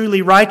really,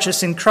 truly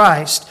righteous in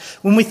Christ,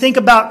 when we think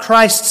about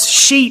Christ's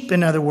sheep,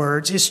 in other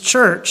words, his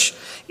church,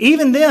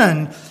 even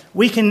then,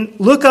 we can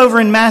look over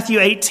in Matthew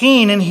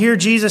 18 and hear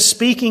Jesus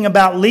speaking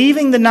about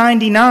leaving the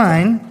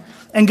 99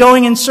 and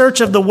going in search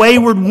of the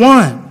wayward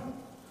one.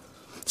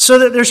 So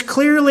that there's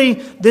clearly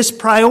this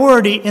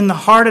priority in the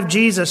heart of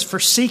Jesus for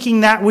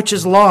seeking that which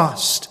is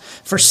lost,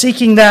 for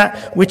seeking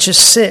that which is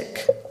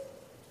sick.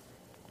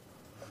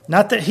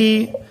 Not that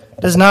he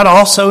does not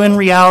also in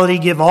reality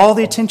give all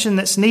the attention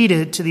that's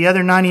needed to the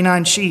other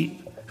 99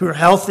 sheep who are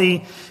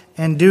healthy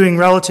and doing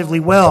relatively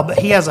well, but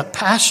he has a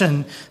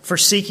passion for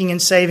seeking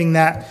and saving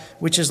that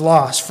which is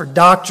lost, for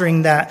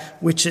doctoring that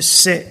which is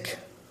sick.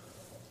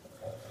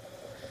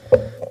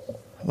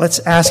 Let's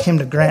ask him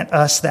to grant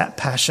us that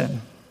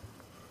passion,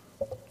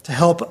 to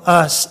help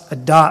us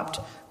adopt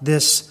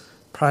this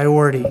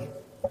priority,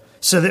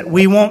 so that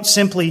we won't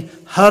simply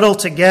huddle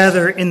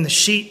together in the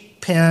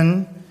sheep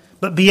pen,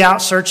 but be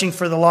out searching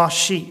for the lost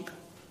sheep.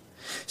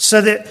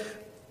 So that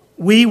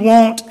we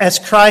won't, as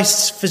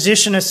Christ's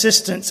physician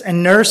assistants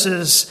and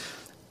nurses,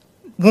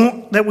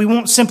 we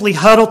won't simply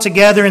huddle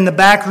together in the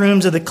back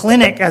rooms of the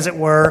clinic, as it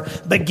were,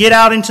 but get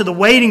out into the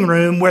waiting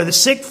room where the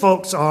sick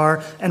folks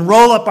are and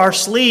roll up our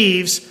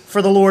sleeves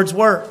for the Lord's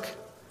work.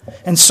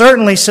 And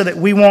certainly so that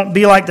we won't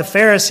be like the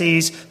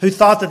Pharisees who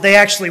thought that they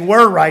actually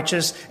were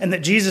righteous and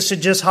that Jesus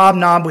should just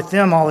hobnob with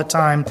them all the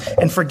time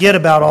and forget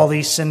about all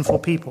these sinful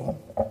people.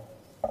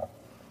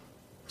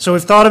 So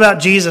we've thought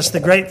about Jesus, the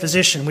great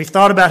physician. We've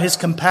thought about his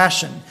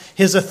compassion,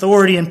 his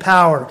authority and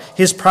power,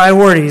 his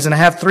priorities. And I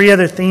have 3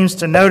 other themes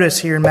to notice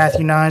here in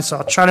Matthew 9, so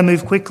I'll try to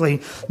move quickly.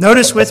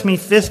 Notice with me,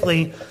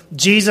 fifthly,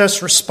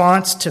 Jesus'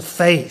 response to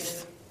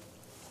faith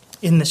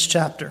in this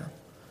chapter.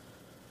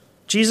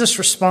 Jesus'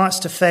 response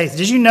to faith.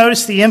 Did you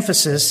notice the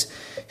emphasis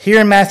here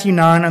in Matthew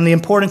 9 on the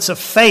importance of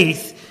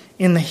faith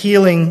in the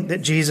healing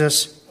that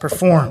Jesus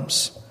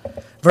performs?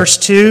 Verse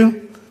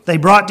 2, they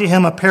brought to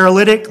him a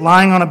paralytic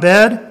lying on a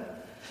bed.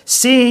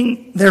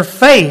 Seeing their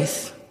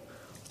faith,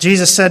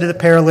 Jesus said to the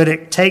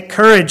paralytic, "Take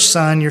courage,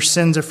 son, your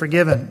sins are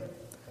forgiven."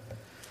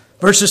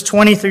 Verses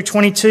 20 through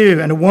 22,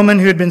 and a woman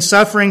who had been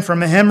suffering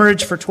from a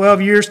hemorrhage for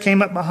 12 years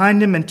came up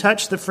behind him and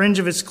touched the fringe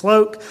of his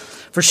cloak.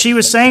 For she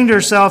was saying to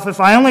herself, "If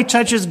I only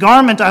touch his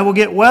garment, I will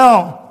get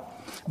well."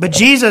 But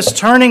Jesus,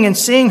 turning and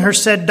seeing her,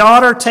 said,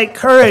 "Daughter, take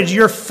courage,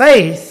 your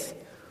faith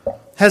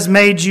has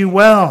made you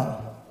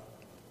well."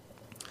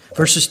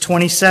 Verses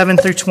 27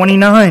 through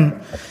 29,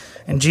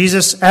 and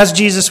as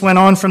Jesus went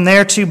on from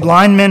there, 2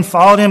 blind men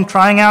followed him,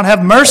 crying out,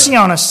 "Have mercy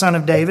on us, Son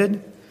of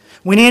David."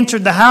 When he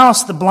entered the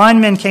house, the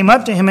blind men came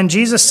up to him, and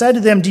Jesus said to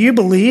them, "Do you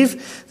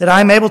believe that I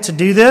am able to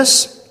do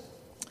this?"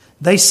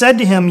 They said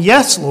to him,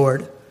 "Yes,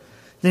 Lord."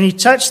 Then he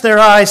touched their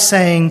eyes,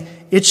 saying,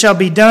 "It shall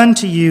be done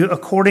to you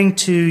according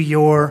to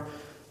your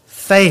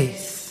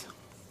faith."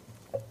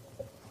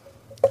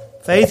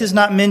 Faith is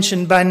not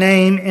mentioned by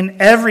name in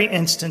every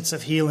instance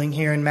of healing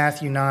here in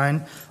Matthew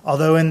 9,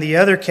 although in the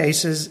other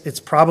cases it's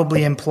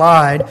probably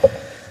implied,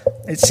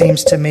 it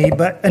seems to me.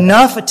 But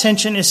enough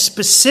attention is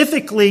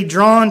specifically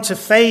drawn to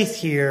faith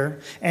here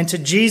and to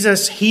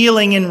Jesus'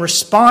 healing in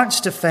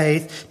response to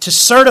faith to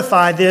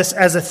certify this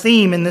as a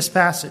theme in this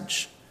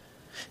passage.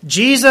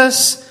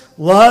 Jesus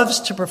loves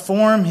to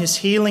perform his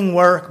healing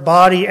work,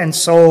 body and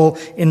soul,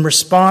 in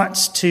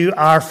response to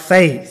our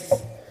faith,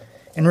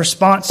 in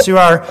response to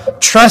our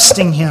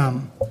trusting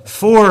him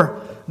for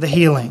the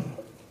healing.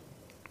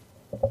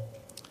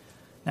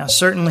 Now,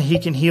 certainly he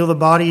can heal the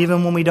body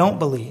even when we don't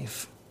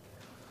believe.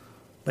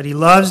 But he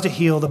loves to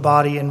heal the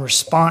body in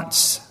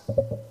response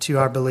to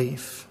our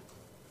belief.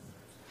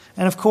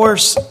 And of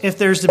course, if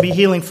there's to be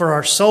healing for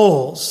our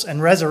souls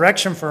and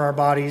resurrection for our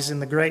bodies in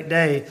the great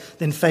day,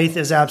 then faith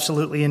is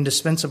absolutely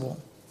indispensable.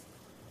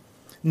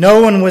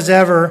 No one was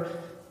ever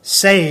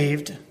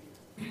saved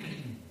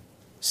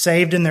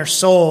in their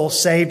soul,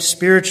 saved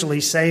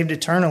spiritually, saved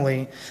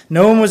eternally.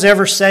 No one was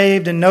ever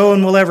saved, and no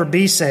one will ever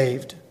be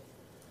saved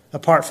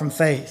apart from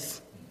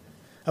faith,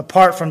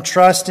 apart from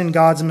trust in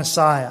God's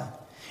Messiah,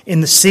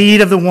 in the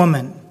seed of the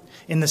woman,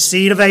 in the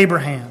seed of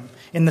Abraham,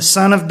 in the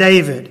Son of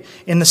David,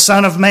 in the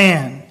Son of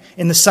Man,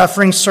 in the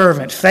suffering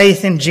servant,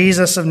 faith in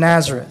Jesus of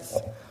Nazareth.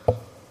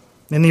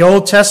 In the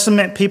Old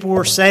Testament, people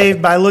were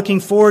saved by looking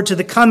forward to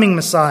the coming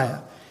Messiah,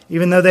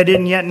 even though they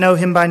didn't yet know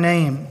him by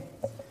name.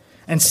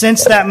 And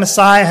since that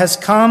Messiah has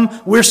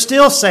come, we're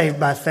still saved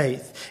by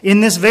faith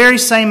in this very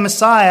same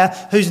Messiah,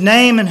 whose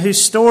name and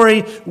whose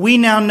story we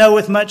now know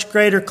with much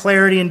greater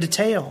clarity and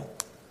detail.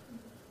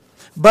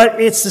 But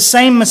it's the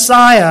same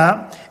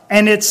Messiah,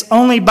 and it's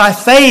only by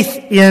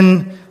faith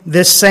in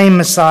this same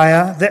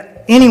Messiah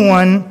that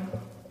anyone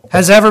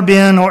has ever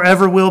been or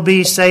ever will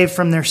be saved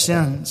from their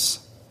sins.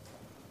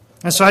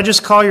 And so I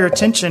just call your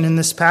attention in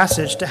this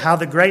passage to how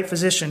the great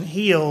physician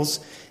heals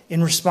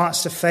in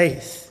response to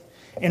faith,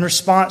 in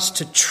response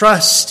to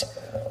trust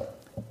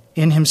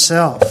in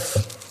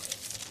himself.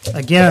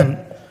 Again,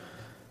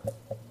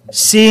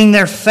 seeing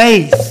their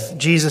faith,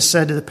 Jesus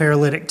said to the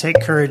paralytic,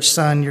 "Take courage,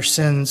 son, your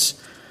sins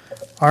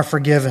are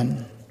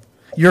forgiven."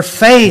 Your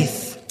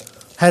faith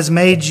has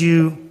made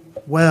you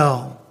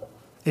well.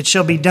 It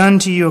shall be done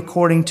to you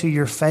according to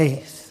your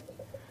faith.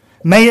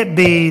 May it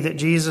be that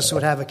Jesus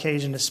would have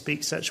occasion to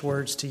speak such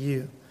words to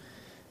you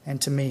and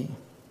to me.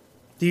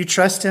 Do you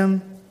trust him?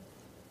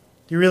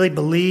 Do you really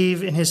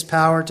believe in his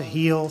power to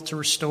heal, to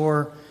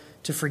restore,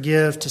 to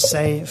forgive, to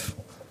save?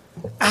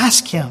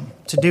 Ask him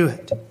to do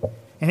it,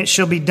 and it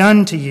shall be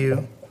done to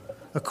you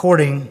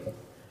according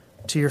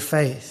to your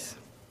faith.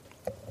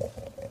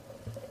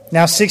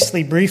 Now,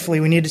 sixthly, briefly,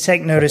 we need to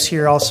take notice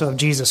here also of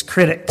Jesus'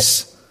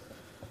 critics.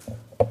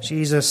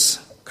 Jesus'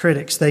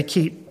 critics, they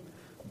keep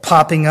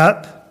popping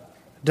up,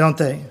 don't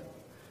they?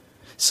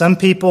 Some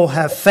people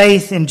have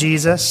faith in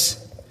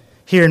Jesus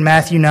here in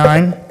Matthew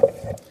 9.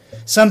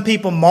 Some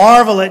people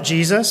marvel at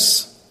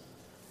Jesus.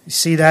 You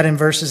see that in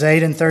verses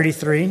 8 and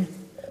 33.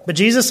 But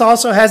Jesus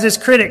also has his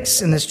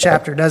critics in this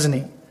chapter, doesn't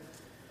he?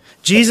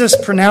 Jesus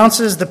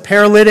pronounces the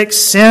paralytic's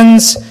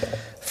sins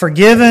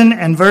forgiven,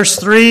 and verse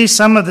 3,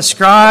 some of the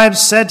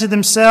scribes said to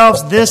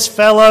themselves, "This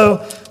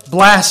fellow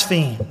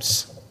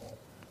blasphemes."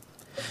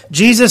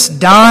 Jesus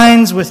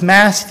dines with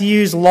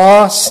Matthew's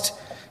lost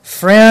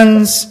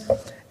friends.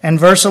 And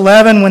verse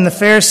 11, when the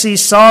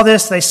Pharisees saw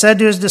this, they said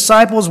to his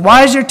disciples,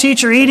 "Why is your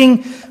teacher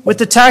eating with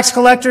the tax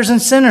collectors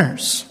and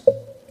sinners?"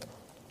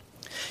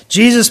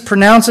 Jesus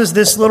pronounces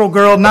this little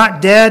girl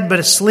not dead but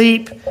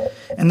asleep,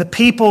 and the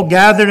people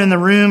gathered in the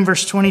room,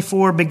 verse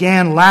 24,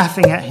 began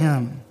laughing at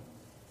him.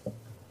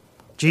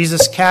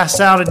 Jesus casts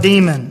out a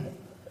demon,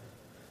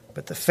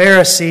 but the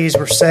Pharisees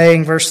were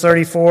saying, verse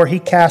 34, he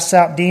casts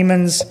out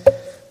demons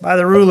by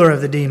the ruler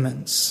of the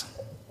demons.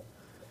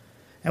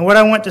 And what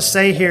I want to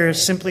say here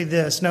is simply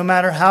this: no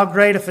matter how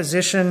great a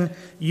physician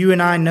you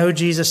and I know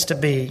Jesus to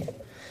be,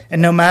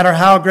 and no matter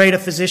how great a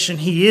physician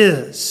he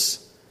is,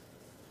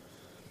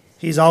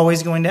 he's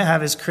always going to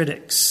have his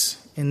critics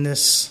in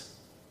this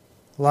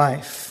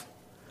life.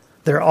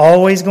 There are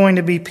always going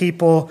to be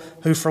people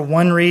who, for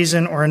one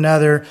reason or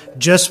another,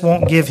 just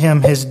won't give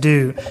him his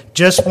due,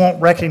 just won't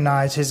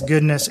recognize his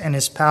goodness and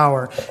his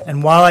power.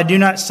 And while I do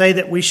not say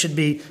that we should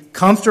be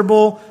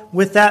comfortable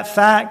with that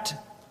fact,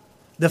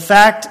 the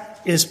fact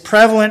is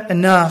prevalent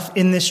enough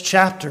in this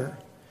chapter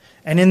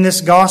and in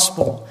this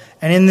gospel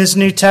and in this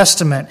New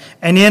Testament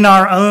and in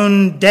our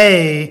own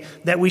day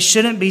that we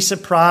shouldn't be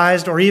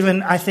surprised or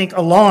even, I think,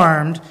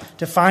 alarmed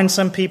to find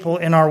some people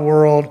in our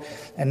world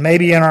and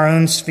maybe in our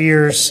own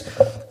spheres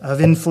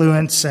of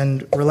influence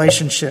and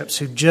relationships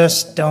who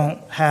just don't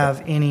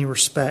have any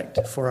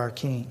respect for our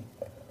King.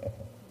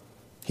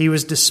 He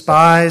was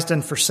despised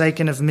and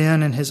forsaken of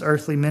men in his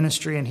earthly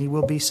ministry, and he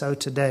will be so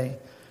today.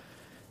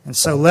 And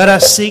so let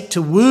us seek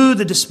to woo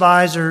the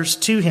despisers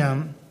to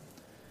him,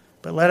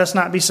 but let us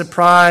not be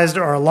surprised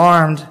or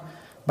alarmed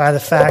by the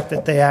fact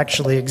that they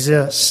actually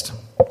exist.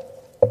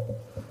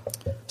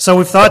 So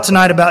we've thought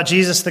tonight about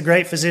Jesus, the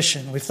great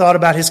physician. We've thought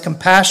about his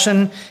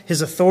compassion,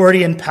 his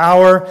authority and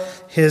power,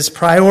 his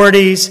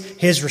priorities,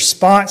 his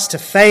response to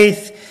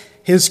faith,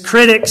 his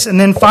critics, and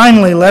then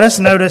finally, let us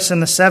notice in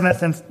the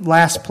seventh and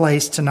last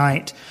place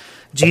tonight,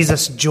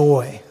 Jesus'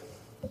 joy.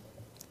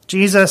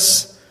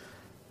 Jesus'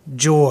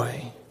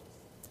 joy.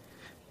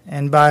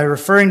 And by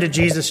referring to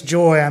Jesus'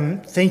 joy,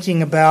 I'm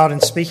thinking about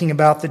and speaking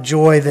about the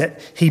joy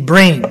that he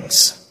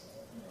brings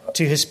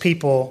to his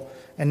people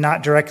and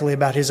not directly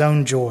about his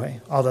own joy,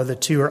 although the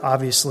two are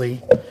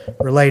obviously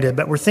related.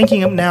 But we're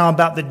thinking now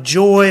about the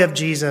joy of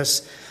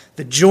Jesus,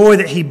 the joy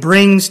that he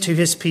brings to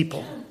his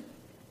people.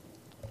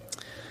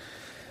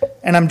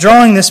 And I'm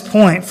drawing this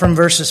point from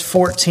verses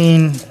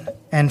 14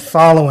 and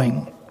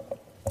following,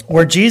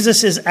 where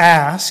Jesus is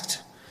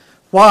asked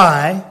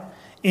why,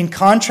 in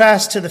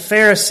contrast to the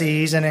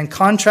Pharisees and in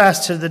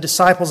contrast to the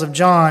disciples of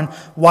John,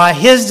 why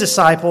his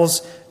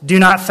disciples do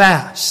not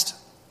fast.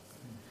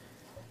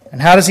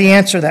 And how does he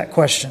answer that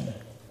question?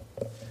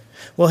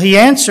 Well, he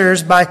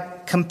answers by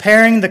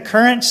comparing the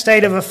current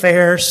state of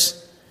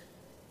affairs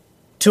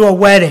to a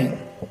wedding.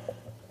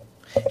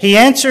 He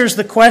answers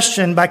the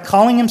question by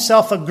calling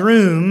himself a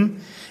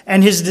groom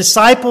and his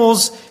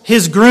disciples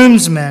his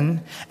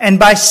groomsmen, and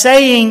by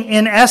saying,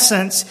 in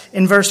essence,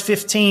 in verse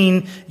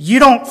 15, you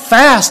don't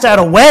fast at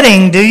a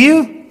wedding, do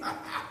you?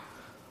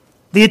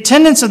 The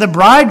attendants of the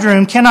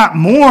bridegroom cannot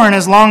mourn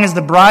as long as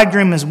the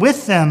bridegroom is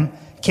with them,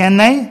 can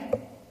they?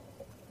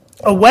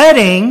 A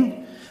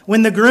wedding,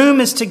 when the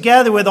groom is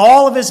together with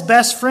all of his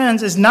best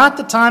friends, is not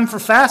the time for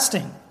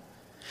fasting.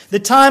 The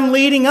time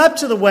leading up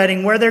to the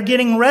wedding, where they're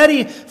getting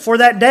ready for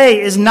that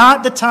day, is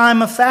not the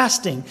time of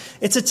fasting.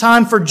 It's a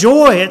time for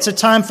joy. It's a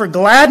time for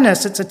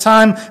gladness. It's a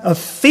time of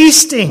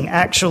feasting,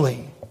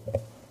 actually.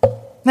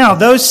 Now,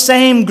 those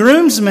same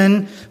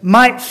groomsmen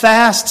might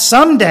fast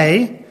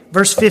someday,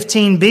 verse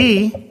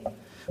 15b,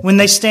 when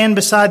they stand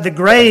beside the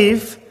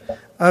grave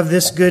of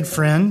this good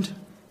friend.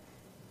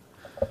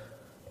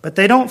 But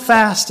they don't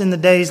fast in the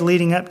days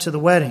leading up to the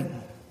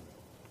wedding.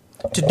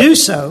 To do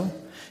so,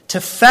 to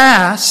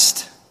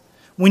fast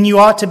when you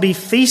ought to be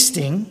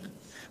feasting,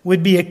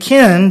 would be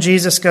akin,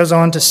 Jesus goes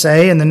on to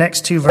say in the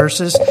next two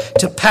verses,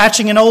 to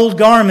patching an old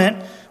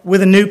garment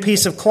with a new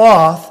piece of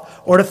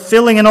cloth, or to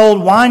filling an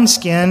old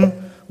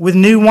wineskin with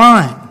new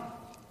wine.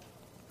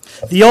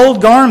 The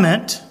old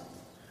garment,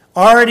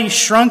 already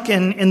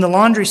shrunken in the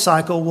laundry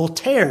cycle, will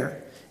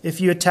tear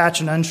if you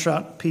attach an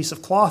unshrunk piece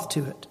of cloth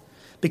to it,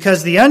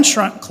 because the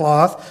unshrunk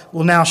cloth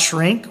will now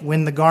shrink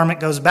when the garment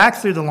goes back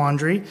through the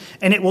laundry,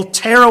 and it will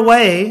tear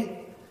away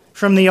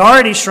from the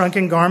already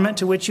shrunken garment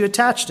to which you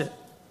attached it.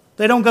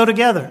 They don't go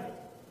together.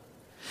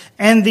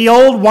 And the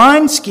old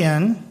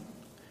wineskin,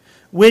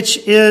 which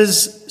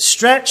is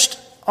stretched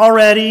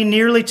already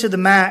nearly to the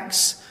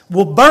max,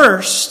 will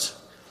burst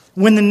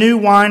when the new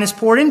wine is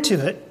poured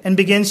into it and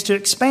begins to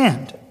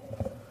expand.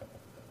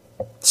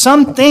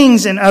 Some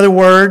things, in other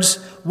words,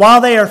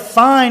 while they are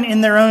fine in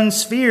their own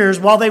spheres,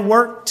 while they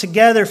work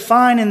together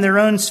fine in their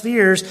own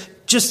spheres,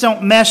 just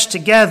don't mesh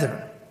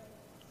together.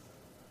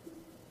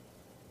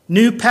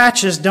 New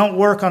patches don't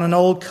work on an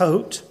old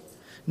coat.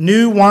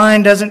 New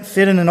wine doesn't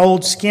fit in an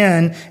old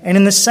skin. And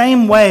in the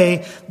same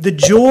way, the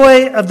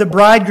joy of the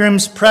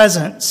bridegroom's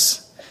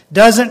presence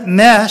doesn't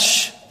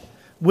mesh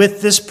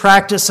with this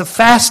practice of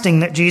fasting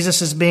that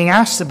Jesus is being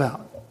asked about.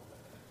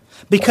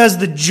 Because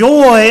the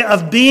joy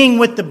of being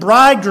with the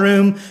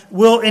bridegroom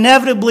will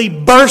inevitably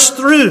burst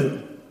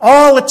through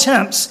all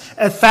attempts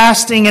at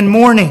fasting and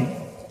mourning.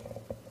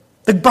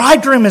 The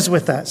bridegroom is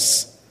with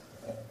us.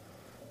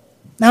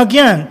 Now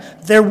again,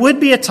 there would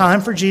be a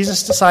time for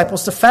Jesus'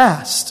 disciples to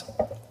fast.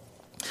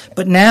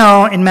 But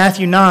now in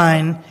Matthew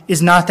 9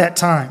 is not that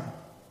time.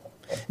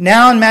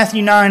 Now in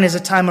Matthew 9 is a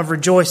time of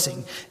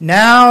rejoicing.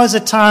 Now is a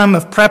time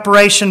of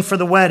preparation for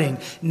the wedding.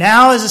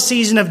 Now is a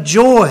season of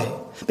joy,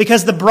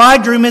 because the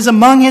bridegroom is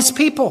among his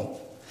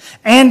people.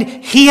 And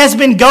he has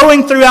been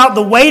going throughout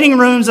the waiting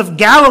rooms of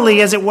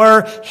Galilee, as it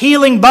were,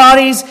 healing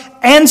bodies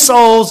and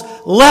souls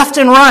left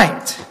and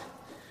right.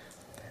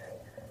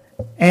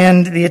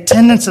 And the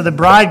attendants of the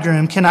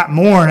bridegroom cannot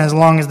mourn as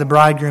long as the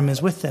bridegroom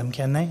is with them,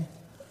 can they?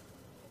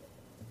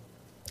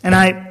 And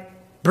I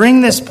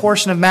bring this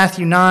portion of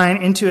Matthew 9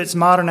 into its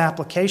modern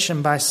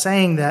application by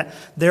saying that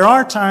there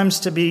are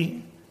times to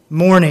be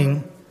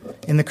mourning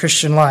in the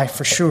Christian life,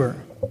 for sure.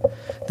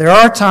 There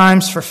are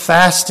times for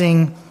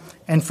fasting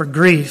and for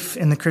grief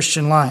in the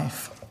Christian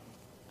life.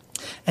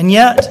 And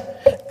yet,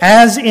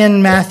 as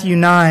in Matthew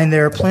 9,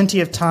 there are plenty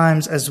of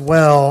times as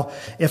well,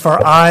 if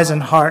our eyes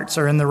and hearts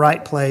are in the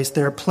right place.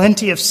 There are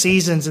plenty of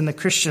seasons in the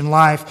Christian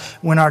life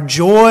when our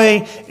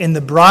joy in the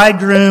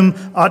bridegroom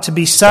ought to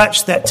be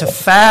such that to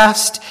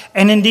fast,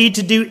 and indeed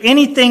to do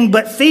anything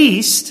but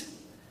feast,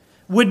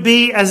 would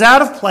be as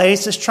out of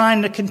place as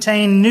trying to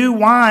contain new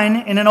wine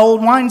in an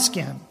old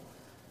wineskin.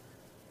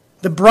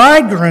 The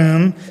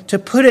bridegroom, to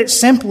put it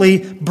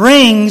simply,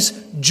 brings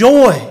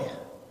joy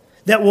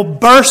that will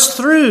burst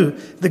through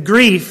the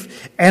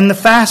grief and the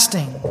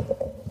fasting.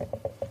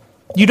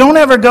 You don't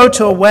ever go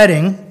to a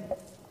wedding,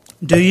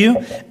 do you,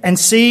 and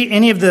see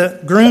any of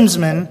the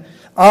groomsmen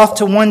off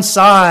to one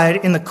side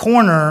in the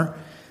corner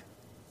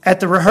at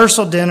the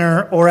rehearsal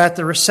dinner or at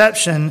the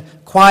reception,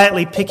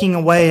 quietly picking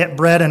away at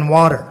bread and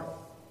water.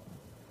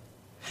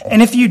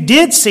 And if you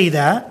did see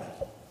that,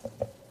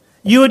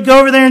 you would go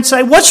over there and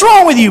say, "What's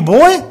wrong with you,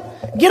 boy?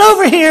 Get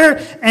over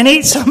here and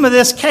eat some of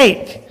this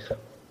cake."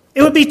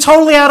 It would be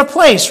totally out of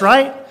place,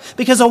 right?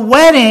 Because a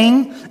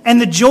wedding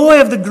and the joy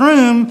of the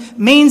groom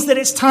means that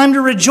it's time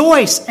to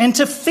rejoice and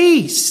to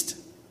feast.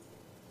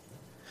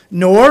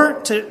 Nor,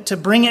 to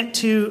bring it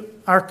to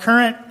our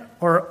current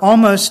or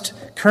almost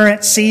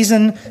current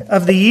season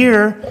of the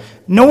year,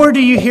 nor do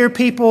you hear of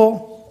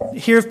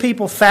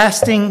people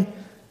fasting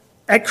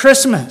at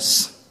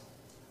Christmas.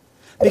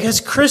 Because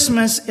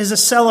Christmas is a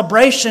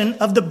celebration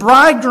of the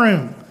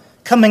bridegroom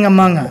coming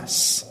among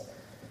us.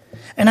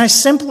 And I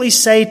simply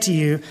say to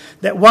you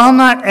that while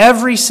not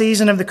every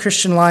season of the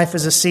Christian life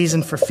is a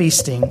season for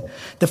feasting,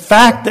 the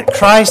fact that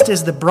Christ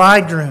is the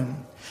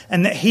bridegroom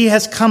and that he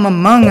has come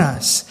among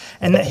us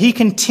and that he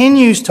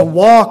continues to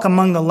walk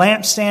among the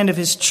lampstand of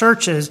his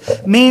churches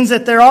means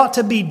that there ought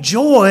to be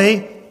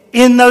joy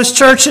in those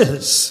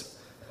churches.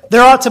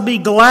 There ought to be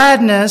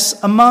gladness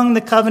among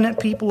the covenant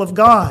people of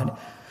God.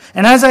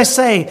 And as I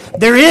say,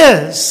 there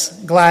is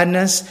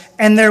gladness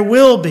and there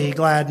will be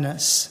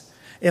gladness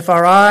if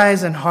our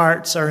eyes and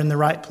hearts are in the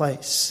right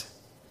place.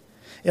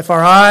 If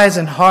our eyes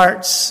and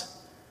hearts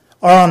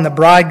are on the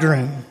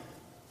bridegroom.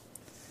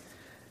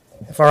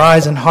 If our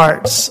eyes and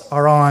hearts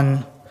are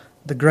on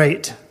the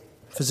great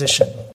physician.